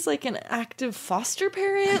 maybe he's like an active foster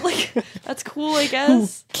parent. Like, that's cool, I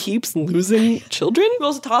guess. Who keeps losing children? Who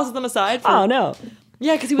also tosses them aside. Oh, no.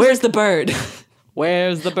 Yeah, because he was Where's the bird?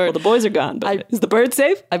 Where's the bird? Well, the boys are gone, but is the bird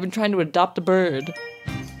safe? I've been trying to adopt a bird.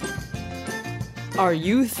 Are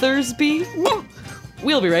you Thursby?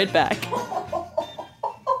 We'll be right back.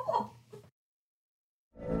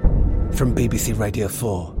 From BBC Radio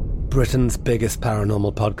 4, Britain's biggest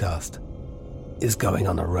paranormal podcast is going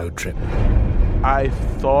on a road trip. I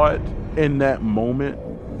thought in that moment,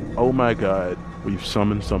 oh my God, we've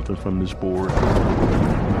summoned something from this board.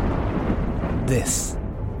 This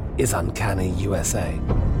is Uncanny USA.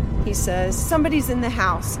 He says, somebody's in the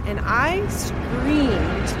house, and I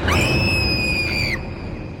screamed.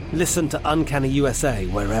 Listen to Uncanny USA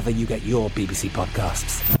wherever you get your BBC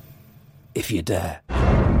podcasts, if you dare.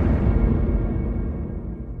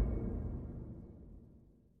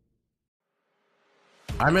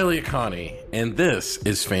 I'm Elliot Connie, and this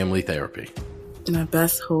is Family Therapy. My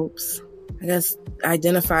best hopes, I guess,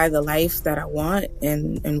 identify the life that I want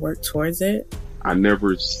and work towards it. I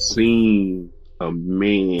never seen a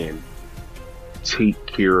man take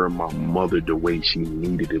care of my mother the way she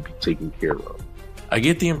needed to be taken care of. I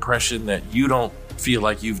get the impression that you don't feel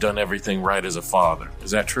like you've done everything right as a father. Is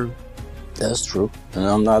that true? That's true, and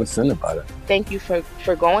I'm not offended by that. Thank you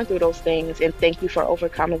for going through those things, and thank you for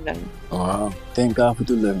overcoming them. Thank God for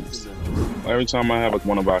deliverance. Every time I have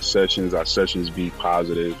one of our sessions be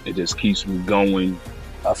positive. It just keeps me going.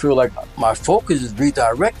 I feel like my focus is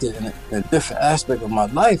redirected in a different aspect of my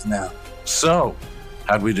life now. So,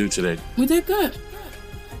 how'd we do today? We did good.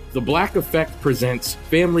 The Black Effect presents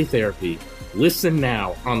Family Therapy. Listen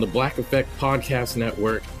now on the Black Effect Podcast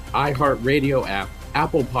Network, iHeartRadio app,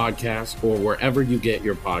 Apple Podcasts, or wherever you get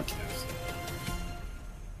your podcasts.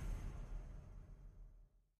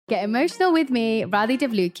 Get emotional with me, Radhi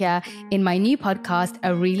Devlukia, in my new podcast,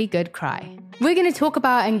 A Really Good Cry. We're going to talk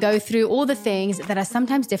about and go through all the things that are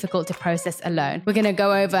sometimes difficult to process alone. We're going to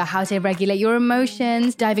go over how to regulate your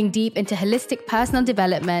emotions, diving deep into holistic personal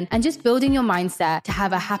development, and just building your mindset to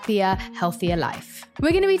have a happier, healthier life.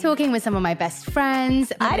 We're going to be talking with some of my best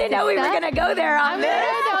friends. I didn't know we were going to go there on this.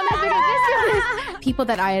 People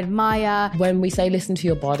that I admire. When we say listen to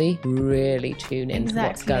your body, really tune into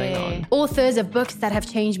what's going on. Authors of books that have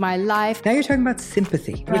changed my life. Now you're talking about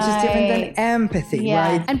sympathy, which is different than empathy,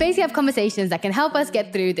 right? And basically have conversations that can help us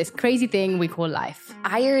get through this crazy thing we call life.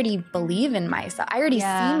 I already believe in myself. I already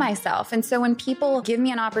see myself. And so when people give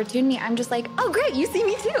me an opportunity, I'm just like, oh, great, you see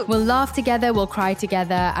me too. We'll laugh together, we'll cry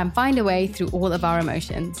together, and find a way through all of our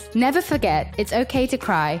emotions. Never forget, it's okay to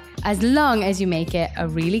cry, as long as you make it a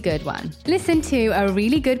really good one. Listen to A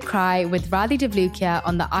Really Good Cry with Radhi Devlukia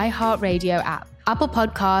on the iHeartRadio app, Apple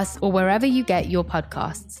Podcasts, or wherever you get your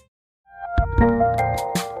podcasts.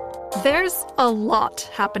 There's a lot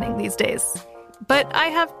happening these days, but I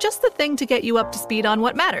have just the thing to get you up to speed on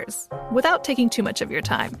what matters without taking too much of your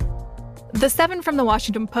time. The 7 from the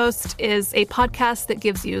Washington Post is a podcast that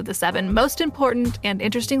gives you the 7 most important and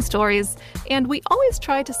interesting stories, and we always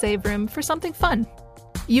try to save room for something fun.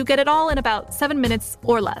 You get it all in about 7 minutes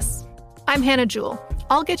or less. I'm Hannah Jewell.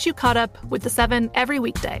 I'll get you caught up with the 7 every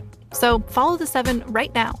weekday. So follow the 7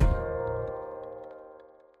 right now.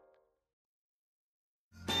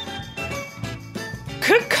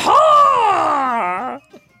 Caw!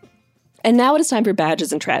 And now it is time for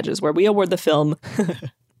Badges and Trages, where we award the film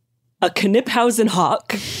a Kniphausen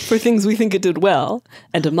Hawk for things we think it did well,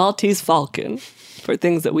 and a Maltese Falcon for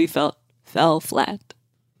things that we felt fell flat.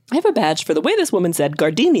 I have a badge for the way this woman said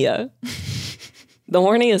gardenia. The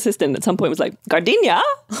horny assistant at some point was like, gardenia?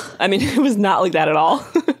 I mean, it was not like that at all,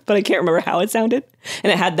 but I can't remember how it sounded.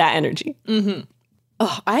 And it had that energy. Mm-hmm.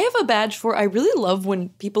 Oh, I have a badge for, I really love when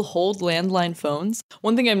people hold landline phones.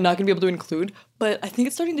 One thing I'm not going to be able to include, but I think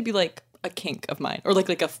it's starting to be like a kink of mine, or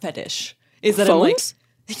like a fetish, is that Phones?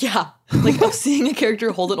 of seeing a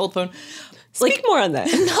character hold an old phone. Speak more on that.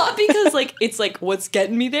 Not because it's what's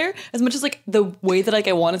getting me there, as much as the way that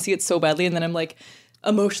I want to see it so badly, and then I'm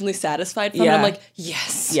emotionally satisfied from it. I'm like,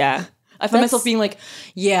 yes. Yeah. I find myself being like,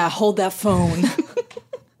 yeah, hold that phone.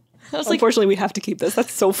 Unfortunately, we have to keep this.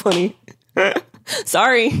 That's so funny.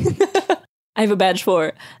 Sorry. I have a badge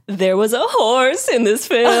for, there was a horse in this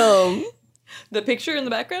film. The picture in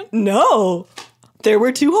the background? No. There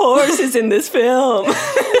were 2 horses in this film.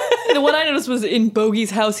 The one I noticed was in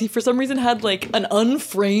Bogey's house. He, for some reason, had an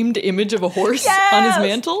unframed image of a horse on his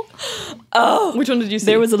mantle. Oh. Which one did you see?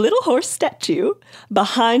 There was a little horse statue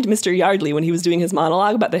behind Mr. Yardley when he was doing his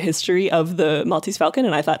monologue about the history of the Maltese Falcon.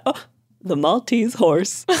 And I thought, oh, the Maltese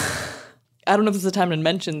horse. I don't know if this is the time to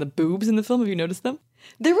mention the boobs in the film. Have you noticed them?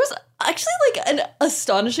 There was actually an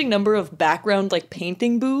astonishing number of background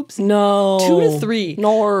painting boobs. No. 2 to 3.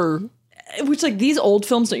 Nor. Which these old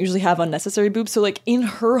films don't usually have unnecessary boobs. So in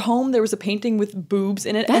her home, there was a painting with boobs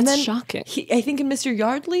in it. That's and then shocking. I think in Mr.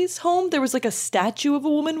 Yardley's home, there was a statue of a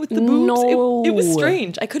woman with the boobs. No. It was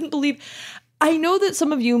strange. I couldn't believe. I know that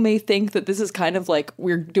some of you may think that this is kind of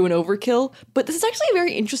we're doing overkill, but this is actually a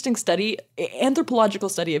very interesting study, anthropological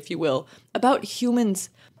study, if you will, about humans,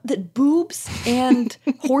 that boobs and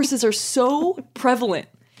horses are so prevalent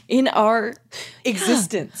in our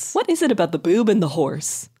existence. What is it about the boob and the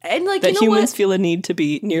horse? And that humans feel a need to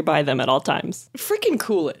be nearby them at all times. Freaking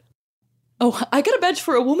cool it. Oh, I got a badge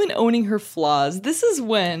for a woman owning her flaws. This is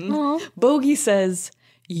when Bogey says,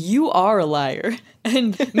 "You are a liar."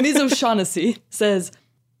 And Ms. O'Shaughnessy says,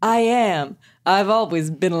 "I am. I've always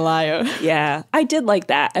been a liar." Yeah, I did like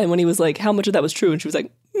that. And when he was like, how much of that was true? And she was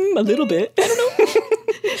like, a little bit. I don't know.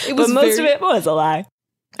 But most of it was a lie.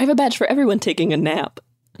 I have a badge for everyone taking a nap.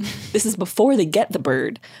 This is before they get the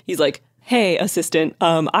bird. He's like, hey, assistant,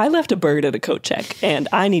 I left a bird at a coat check, and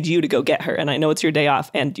I need you to go get her. And I know it's your day off,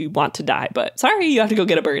 and you want to die, but sorry, you have to go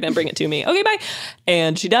get a bird and bring it to me. Okay, bye.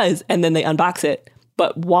 And she does, and then they unbox it.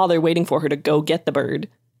 But while they're waiting for her to go get the bird,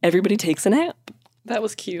 everybody takes a nap. That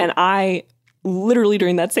was cute. And I literally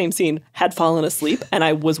during that same scene had fallen asleep, and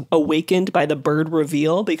I was awakened by the bird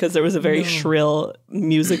reveal because there was a very shrill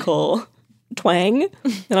musical twang.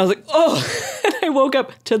 And I was like, oh, and I woke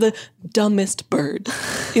up to the dumbest bird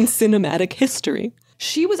in cinematic history.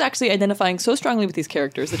 She was actually identifying so strongly with these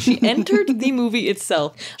characters that she entered the movie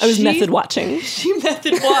itself. I was method watching. She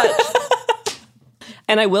method watched.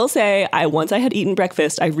 And I will say, once I had eaten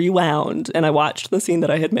breakfast, I rewound and I watched the scene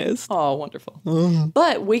that I had missed. Oh, wonderful.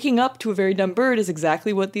 But waking up to a very dumb bird is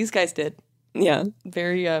exactly what these guys did. Yeah.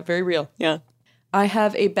 Very, very real. Yeah. I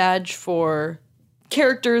have a badge for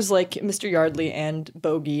characters like Mr. Yardley and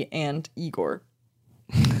Bogey and Igor.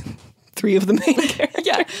 3 of the main characters.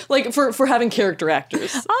 Yeah, for having character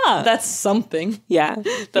actors. That's something. Yeah.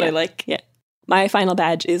 That I like. Yeah. My final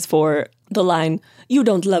badge is for the line, "You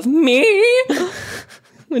don't love me,"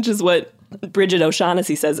 which is what Bridget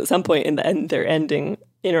O'Shaughnessy says at some point in their ending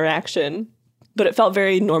interaction. But it felt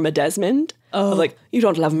very Norma Desmond. Of like, you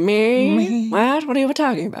don't love me? What? What are you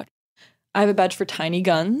talking about? I have a badge for tiny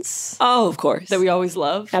guns. Oh, of course. That we always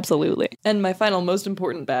love. Absolutely. And my final, most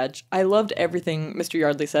important badge. I loved everything Mr.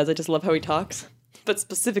 Yardley says. I just love how he talks. But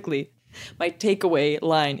specifically, my takeaway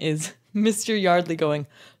line is Mr. Yardley going,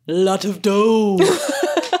 "Lot of dough."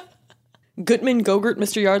 Gutman Gogurt,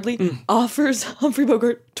 Mr. Yardley, offers Humphrey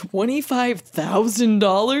Bogart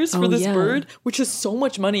 $25,000 for this bird, which is so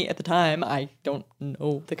much money at the time. I don't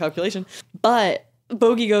know the calculation. But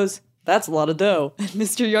Bogey goes, "That's a lot of dough." And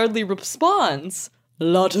Mr. Yardley responds,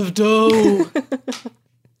 "Lot of dough."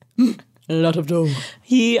 A lot of dough.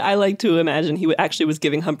 I like to imagine he actually was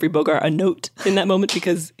giving Humphrey Bogart a note in that moment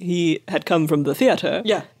because he had come from the theater.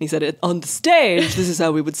 Yeah. He said it on the stage. This is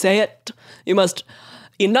how we would say it. You must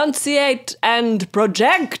enunciate and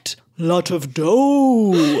project. Lot of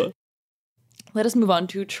dough. Let us move on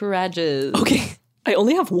to Trages. Okay. I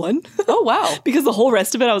only have one. Oh, wow. Because the whole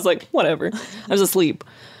rest of it, I was like, whatever. I was asleep.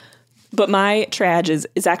 But my Trage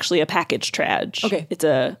is actually a package Trage. Okay. It's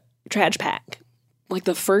a Trage pack. Like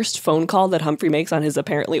the first phone call that Humphrey makes on his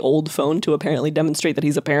apparently old phone to apparently demonstrate that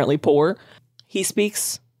he's apparently poor, he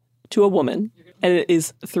speaks to a woman And it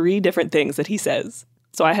is 3 different things that he says.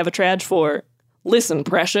 So I have a trad for, listen,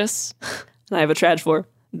 precious. And I have a trad for,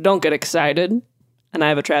 don't get excited. And I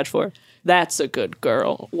have a trad for, that's a good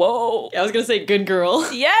girl. Whoa. I was going to say good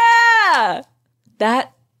girl. Yeah!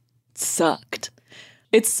 That sucked.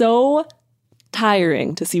 It's so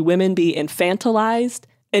tiring to see women be infantilized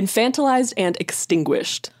and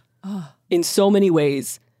extinguished in so many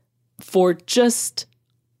ways for just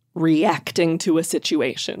reacting to a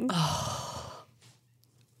situation.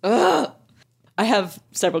 I have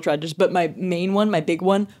several tragedies, but my main one, my big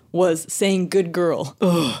one, was saying good girl.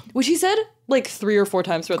 Which he said like 3 or 4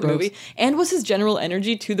 times throughout the movie, and was his general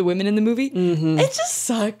energy to the women in the movie. It just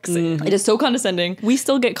sucks. It is so condescending. We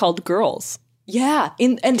still get called girls. Yeah,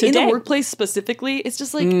 in the workplace specifically, it's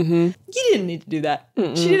just like, you didn't need to do that.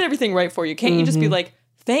 She did everything right for you. Can't you just be like,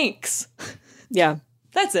 thanks? Yeah.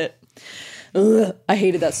 That's it. Ugh, I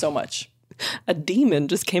hated that so much. A demon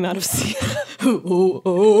just came out of sea.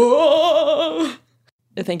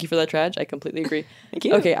 Thank you for that, Traj. I completely agree. Thank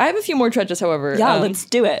you. Okay, I have a few more Trages, however. Yeah, let's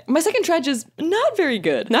do it. My second Traj is not very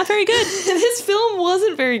good. Not very good. This film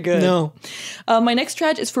wasn't very good. No. My next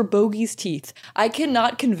Traj is for Bogey's teeth. I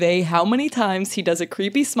cannot convey how many times he does a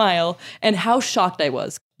creepy smile and how shocked I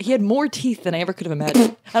was. He had more teeth than I ever could have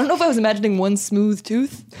imagined. I don't know if I was imagining one smooth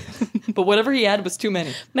tooth, but whatever he had was too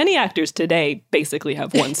many. Many actors today basically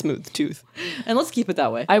have one smooth tooth. And let's keep it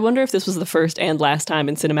that way. I wonder if this was the first and last time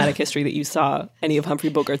in cinematic history that you saw any of Humphrey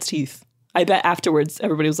Bogart's teeth. I bet afterwards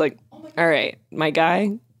everybody was like, all right, my guy,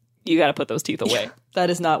 you got to put those teeth away. That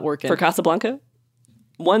is not working. For Casablanca,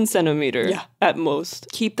 1 centimeter at most.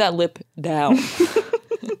 Keep that lip down.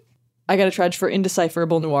 I got a Traj for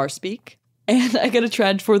indecipherable noir speak. And I got a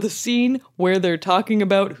Traj for the scene where they're talking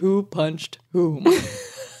about who punched whom.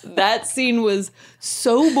 That scene was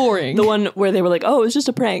so boring. The one where they were like, oh, it was just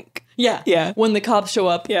a prank. Yeah. Yeah. When the cops show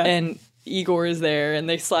up and Igor is there and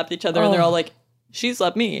they slapped each other and they're all like, she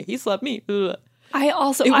slapped me, he slapped me. Ugh. It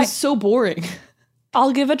was so boring.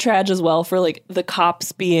 I'll give a Traj as well for like the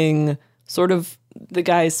cops being sort of the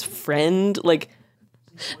guy's friend. Like,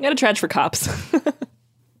 I got a Traj for cops.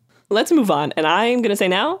 Let's move on. And I'm going to say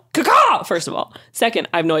now, caca, first of all. Second,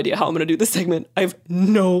 I have no idea how I'm going to do this segment. I have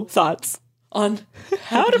no thoughts on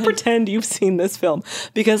how to pretend you've seen this film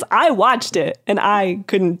because I watched it and I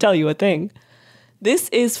couldn't tell you a thing. This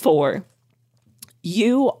is for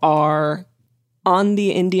you are on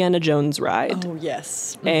the Indiana Jones ride. Oh,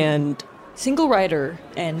 yes. And single rider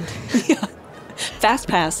and fast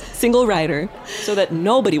pass, single rider, so that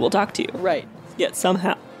nobody will talk to you. Right. Yet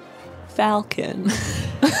somehow, Falcon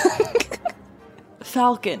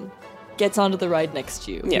gets onto the ride next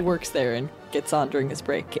to you. Yeah. He works there and gets on during his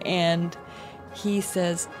break. And he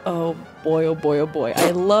says, oh boy, oh boy, oh boy.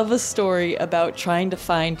 I love a story about trying to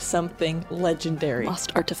find something legendary.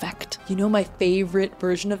 Lost artifact. You know my favorite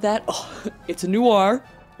version of that? Oh, it's a noir.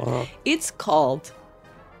 It's called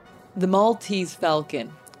The Maltese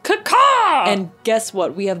Falcon. Caca! And guess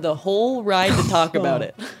what? We have the whole ride to talk about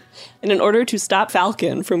it. And in order to stop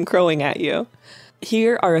Falcon from crowing at you,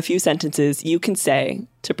 here are a few sentences you can say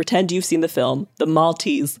to pretend you've seen the film The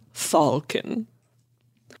Maltese Falcon.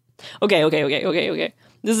 Okay.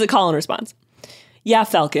 This is a call and response. Yeah,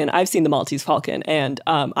 Falcon, I've seen The Maltese Falcon, and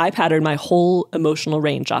I patterned my whole emotional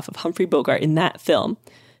range off of Humphrey Bogart in that film.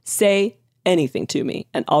 Say anything to me,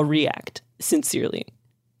 and I'll react sincerely.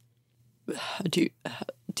 Do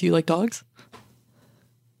you like dogs?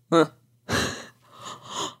 Huh.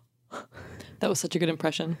 That was such a good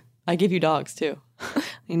impression. I give you dogs, too.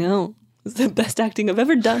 I know. It's the best acting I've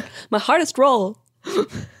ever done. My hardest role.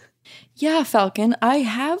 Yeah, Falcon, I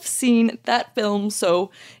have seen that film,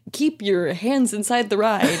 so keep your hands inside the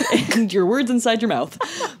ride and your words inside your mouth.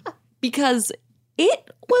 Because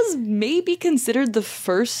it was maybe considered the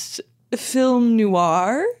first film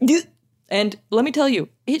noir. And let me tell you,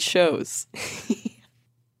 it shows.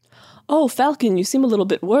 Oh, Falcon, you seem a little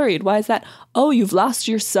bit worried. Why is that? Oh, you've lost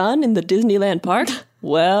your son in the Disneyland park?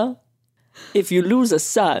 Well, if you lose a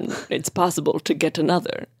son, it's possible to get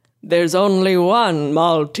another. There's only one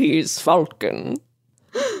Maltese Falcon.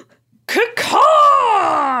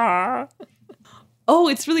 Caw! Oh,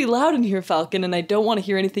 it's really loud in here, Falcon, and I don't want to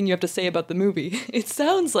hear anything you have to say about the movie. It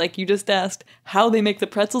sounds like you just asked how they make the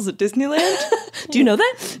pretzels at Disneyland. Do you know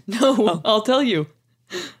that? No, I'll tell you.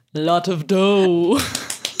 Lot of dough.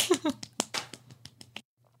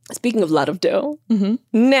 Speaking of lot of dough,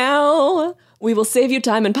 now we will save you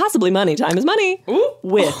time and possibly money. Time is money.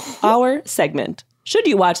 With our segment. Should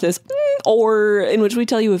you watch this? Or in which we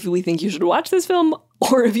tell you if we think you should watch this film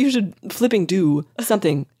or if you should flipping do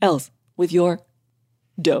something else with your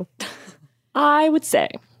dough. I would say,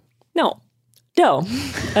 no, So,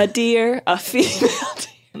 a deer, a female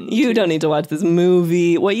deer. You don't need to watch this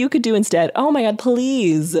movie. What you could do instead, oh my God,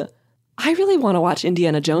 please. I really want to watch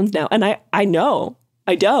Indiana Jones now. And I know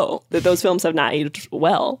that those films have not aged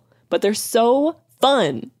well, but they're so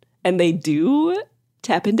fun. And they do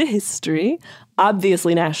tap into history.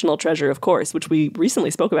 Obviously, National Treasure, of course, which we recently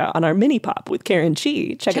spoke about on our mini pop with Karen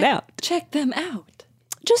Chi. Check it out. Check them out.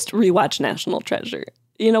 Just rewatch National Treasure.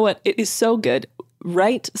 You know what? It is so good.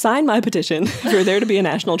 Sign my petition for there to be a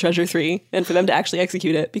National Treasure 3 and for them to actually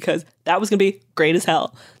execute it, because that was going to be great as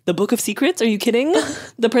hell. The Book of Secrets? Are you kidding?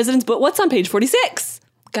 The President's Book? What's on page 46?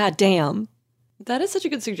 God damn. That is such a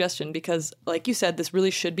good suggestion because, like you said, this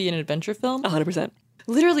really should be an adventure film. 100%.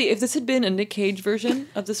 Literally, if this had been a Nick Cage version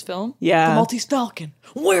of this film, yeah. The Maltese Falcon,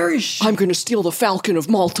 where is she? I'm going to steal the Falcon of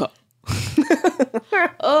Malta.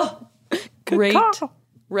 Oh, great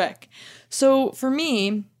wreck. So for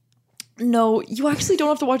me, no, you actually don't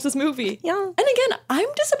have to watch this movie. Yeah. And again, I'm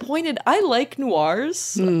disappointed. I like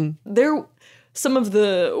noirs. They're some of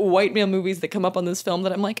the white male movies that come up on this film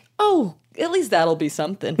that I'm like, oh, at least that'll be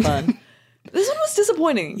something fun. This one was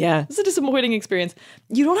disappointing. Yeah. It's a disappointing experience.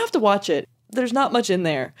 You don't have to watch it. There's not much in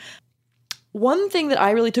there. One thing that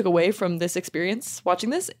I really took away from this experience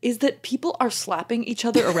watching this is that people are slapping each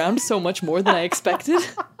other around so much more than I expected.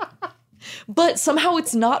 But somehow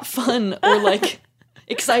it's not fun or like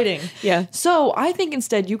exciting. Yeah. So I think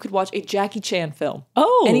instead you could watch a Jackie Chan film.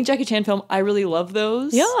 Oh. Any Jackie Chan film. I really love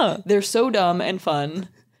those. Yeah. They're so dumb and fun.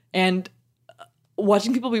 And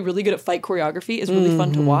watching people be really good at fight choreography is really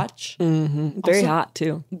fun to watch. Mm-hmm. Very hot,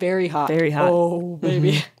 too. Very hot. Very hot. Oh,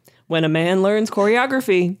 baby. Mm-hmm. When a man learns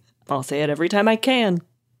choreography, I'll say it every time I can,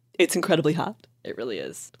 it's incredibly hot. It really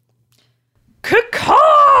is.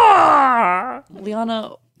 Caw!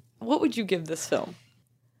 Liana, what would you give this film?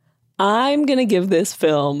 I'm going to give this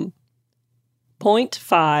film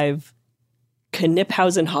 0.5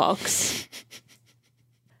 Kniphausen Hawks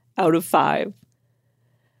out of 5.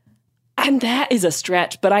 And that is a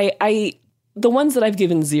stretch, but I the ones that I've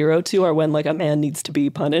given 0 to are when like a man needs to be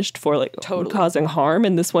punished for like causing harm.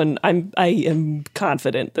 And this one, I am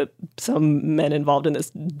confident that some men involved in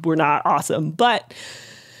this were not awesome. But,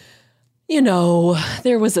 you know,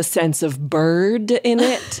 there was a sense of bird in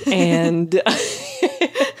it. And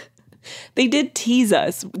they did tease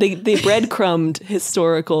us. They breadcrumbed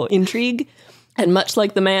historical intrigue. And much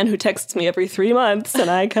like the man who texts me every 3 months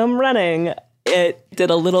and I come running, it did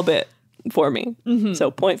a little bit for me. Mm-hmm.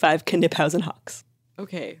 So 0.5 Kniphausen Hawks.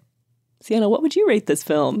 Okay. Sienna, what would you rate this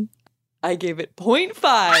film? I gave it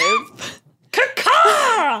 0.5.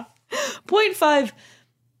 Caca! 0.5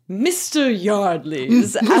 Mr.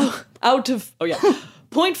 Yardleys out of... Oh, yeah.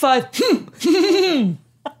 0.5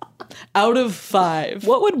 out of 5.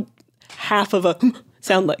 What would half of a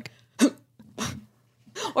sound like?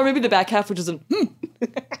 Or maybe the back half, which is a...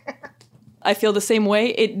 I feel the same way.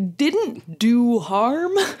 It didn't do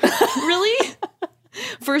harm, really.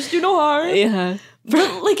 First, do no harm. Yeah.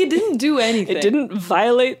 But, like, it didn't do anything. It didn't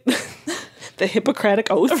violate the Hippocratic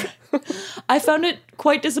Oath. I found it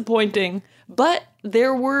quite disappointing, but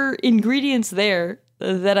there were ingredients there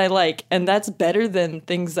that I like, and that's better than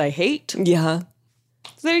things I hate. Yeah.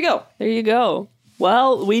 So there you go. There you go.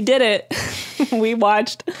 Well, we did it. We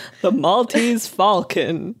watched The Maltese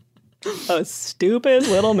Falcon. A stupid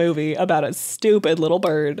little movie about a stupid little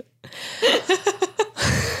bird.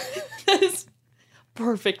 That is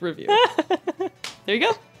perfect review. There you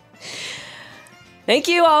go. Thank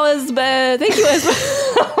you, Elizabeth. Thank you, Elizabeth.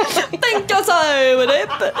 Thank you, Simon.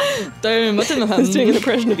 I was doing an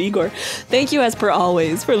impression of Igor. Thank you, as per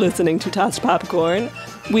always, for listening to Tossed Popcorn.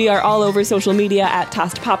 We are all over social media at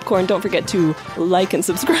Tossed Popcorn. Don't forget to like and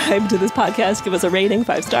subscribe to this podcast. Give us a rating,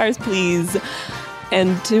 5 stars, please.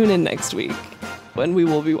 And tune in next week when we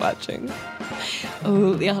will be watching.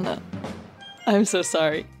 Oh, Liana, I'm so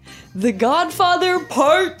sorry. The Godfather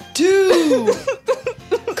Part 2!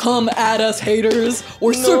 Come at us, haters.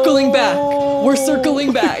 We're circling back. We're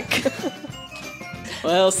circling back.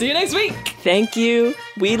 Well, see you next week. Thank you.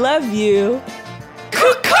 We love you.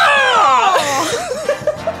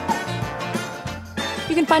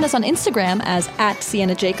 You can find us on Instagram as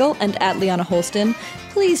 @Sienna Jekyll and @Liana Holston.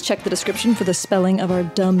 Please check the description for the spelling of our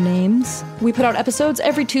dumb names. We put out episodes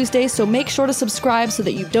every Tuesday, so make sure to subscribe so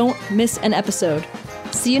that you don't miss an episode.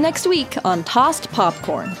 See you next week on Tossed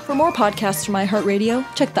Popcorn. For more podcasts from iHeartRadio,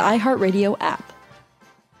 check the iHeartRadio app.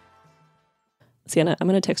 Sienna, I'm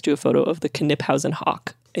going to text you a photo of the Kniphausen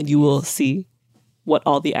hawk, and you will see what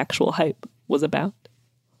all the actual hype was about.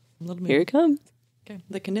 Here it comes. Okay,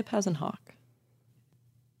 the Kniphausen hawk.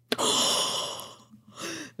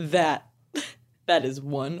 That is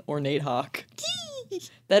one ornate hawk.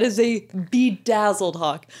 That is a bedazzled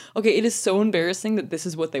hawk. Okay, it is so embarrassing that this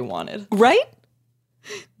is what they wanted. Right?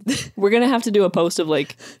 We're going to have to do a post of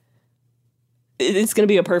like, it's going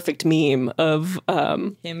to be a perfect meme of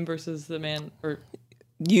him versus the man, or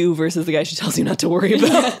you versus the guy she tells you not to worry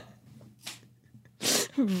about.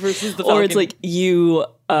 Versus the Falcon. Or it's like you,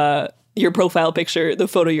 your profile picture, the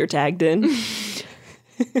photo you're tagged in.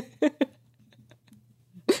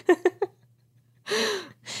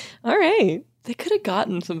 All right. They could have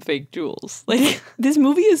gotten some fake jewels. Like, this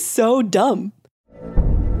movie is so dumb.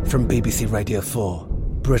 From BBC Radio 4,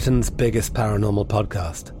 Britain's biggest paranormal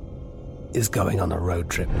podcast is going on a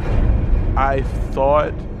road trip. I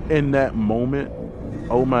thought in that moment,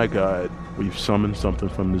 oh my God, we've summoned something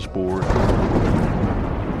from this board.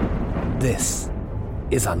 This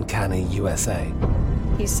is Uncanny USA.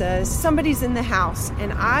 He says, somebody's in the house,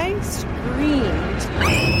 and I screamed.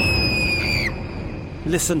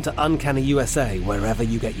 Listen to Uncanny USA wherever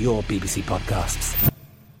you get your BBC podcasts,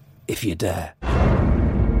 if you dare.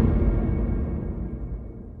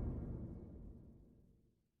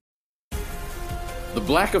 The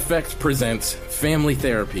Black Effect presents Family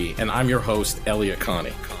Therapy, and I'm your host, Elliot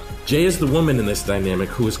Connie. Jay is the woman in this dynamic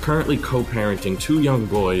who is currently co-parenting 2 young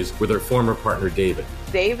boys with her former partner, David.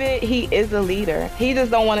 David, he is a leader. He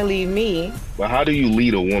just don't want to leave me. But how do you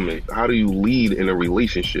lead a woman? How do you lead in a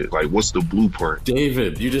relationship? Like, what's the blueprint?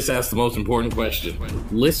 David, you just asked the most important question.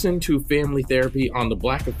 Listen to Family Therapy on the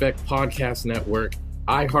Black Effect Podcast Network,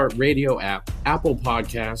 iHeartRadio app, Apple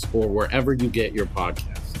Podcasts, or wherever you get your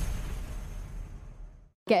podcasts.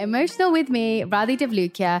 Get emotional with me, Radhi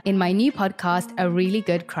Devlukia, in my new podcast, A Really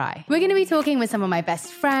Good Cry. We're going to be talking with some of my best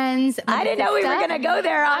friends. I didn't know we were going to go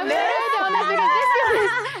there on this.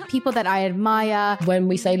 People that I admire. When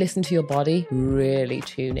we say listen to your body, really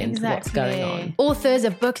tune into what's going on. Authors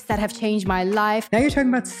of books that have changed my life. Now you're talking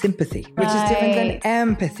about sympathy, which is different than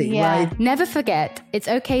empathy, right? Never forget, it's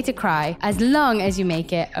okay to cry as long as you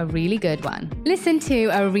make it a really good one. Listen to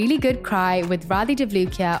A Really Good Cry with Radhi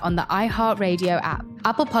Devlukia on the iHeartRadio app,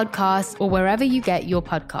 Apple Podcasts, or wherever you get your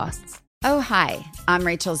podcasts. Oh, hi, I'm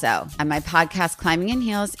Rachel Zoe, and my podcast, Climbing in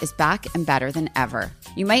Heels, is back and better than ever.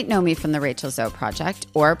 You might know me from the Rachel Zoe Project,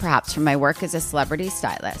 or perhaps from my work as a celebrity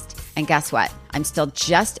stylist. And guess what? I'm still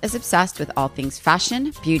just as obsessed with all things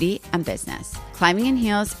fashion, beauty, and business. Climbing in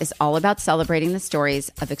Heels is all about celebrating the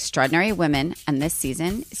stories of extraordinary women, and this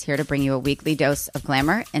season is here to bring you a weekly dose of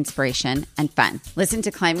glamour, inspiration, and fun. Listen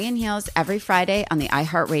to Climbing in Heels every Friday on the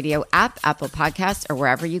iHeartRadio app, Apple Podcasts, or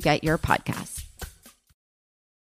wherever you get your podcasts.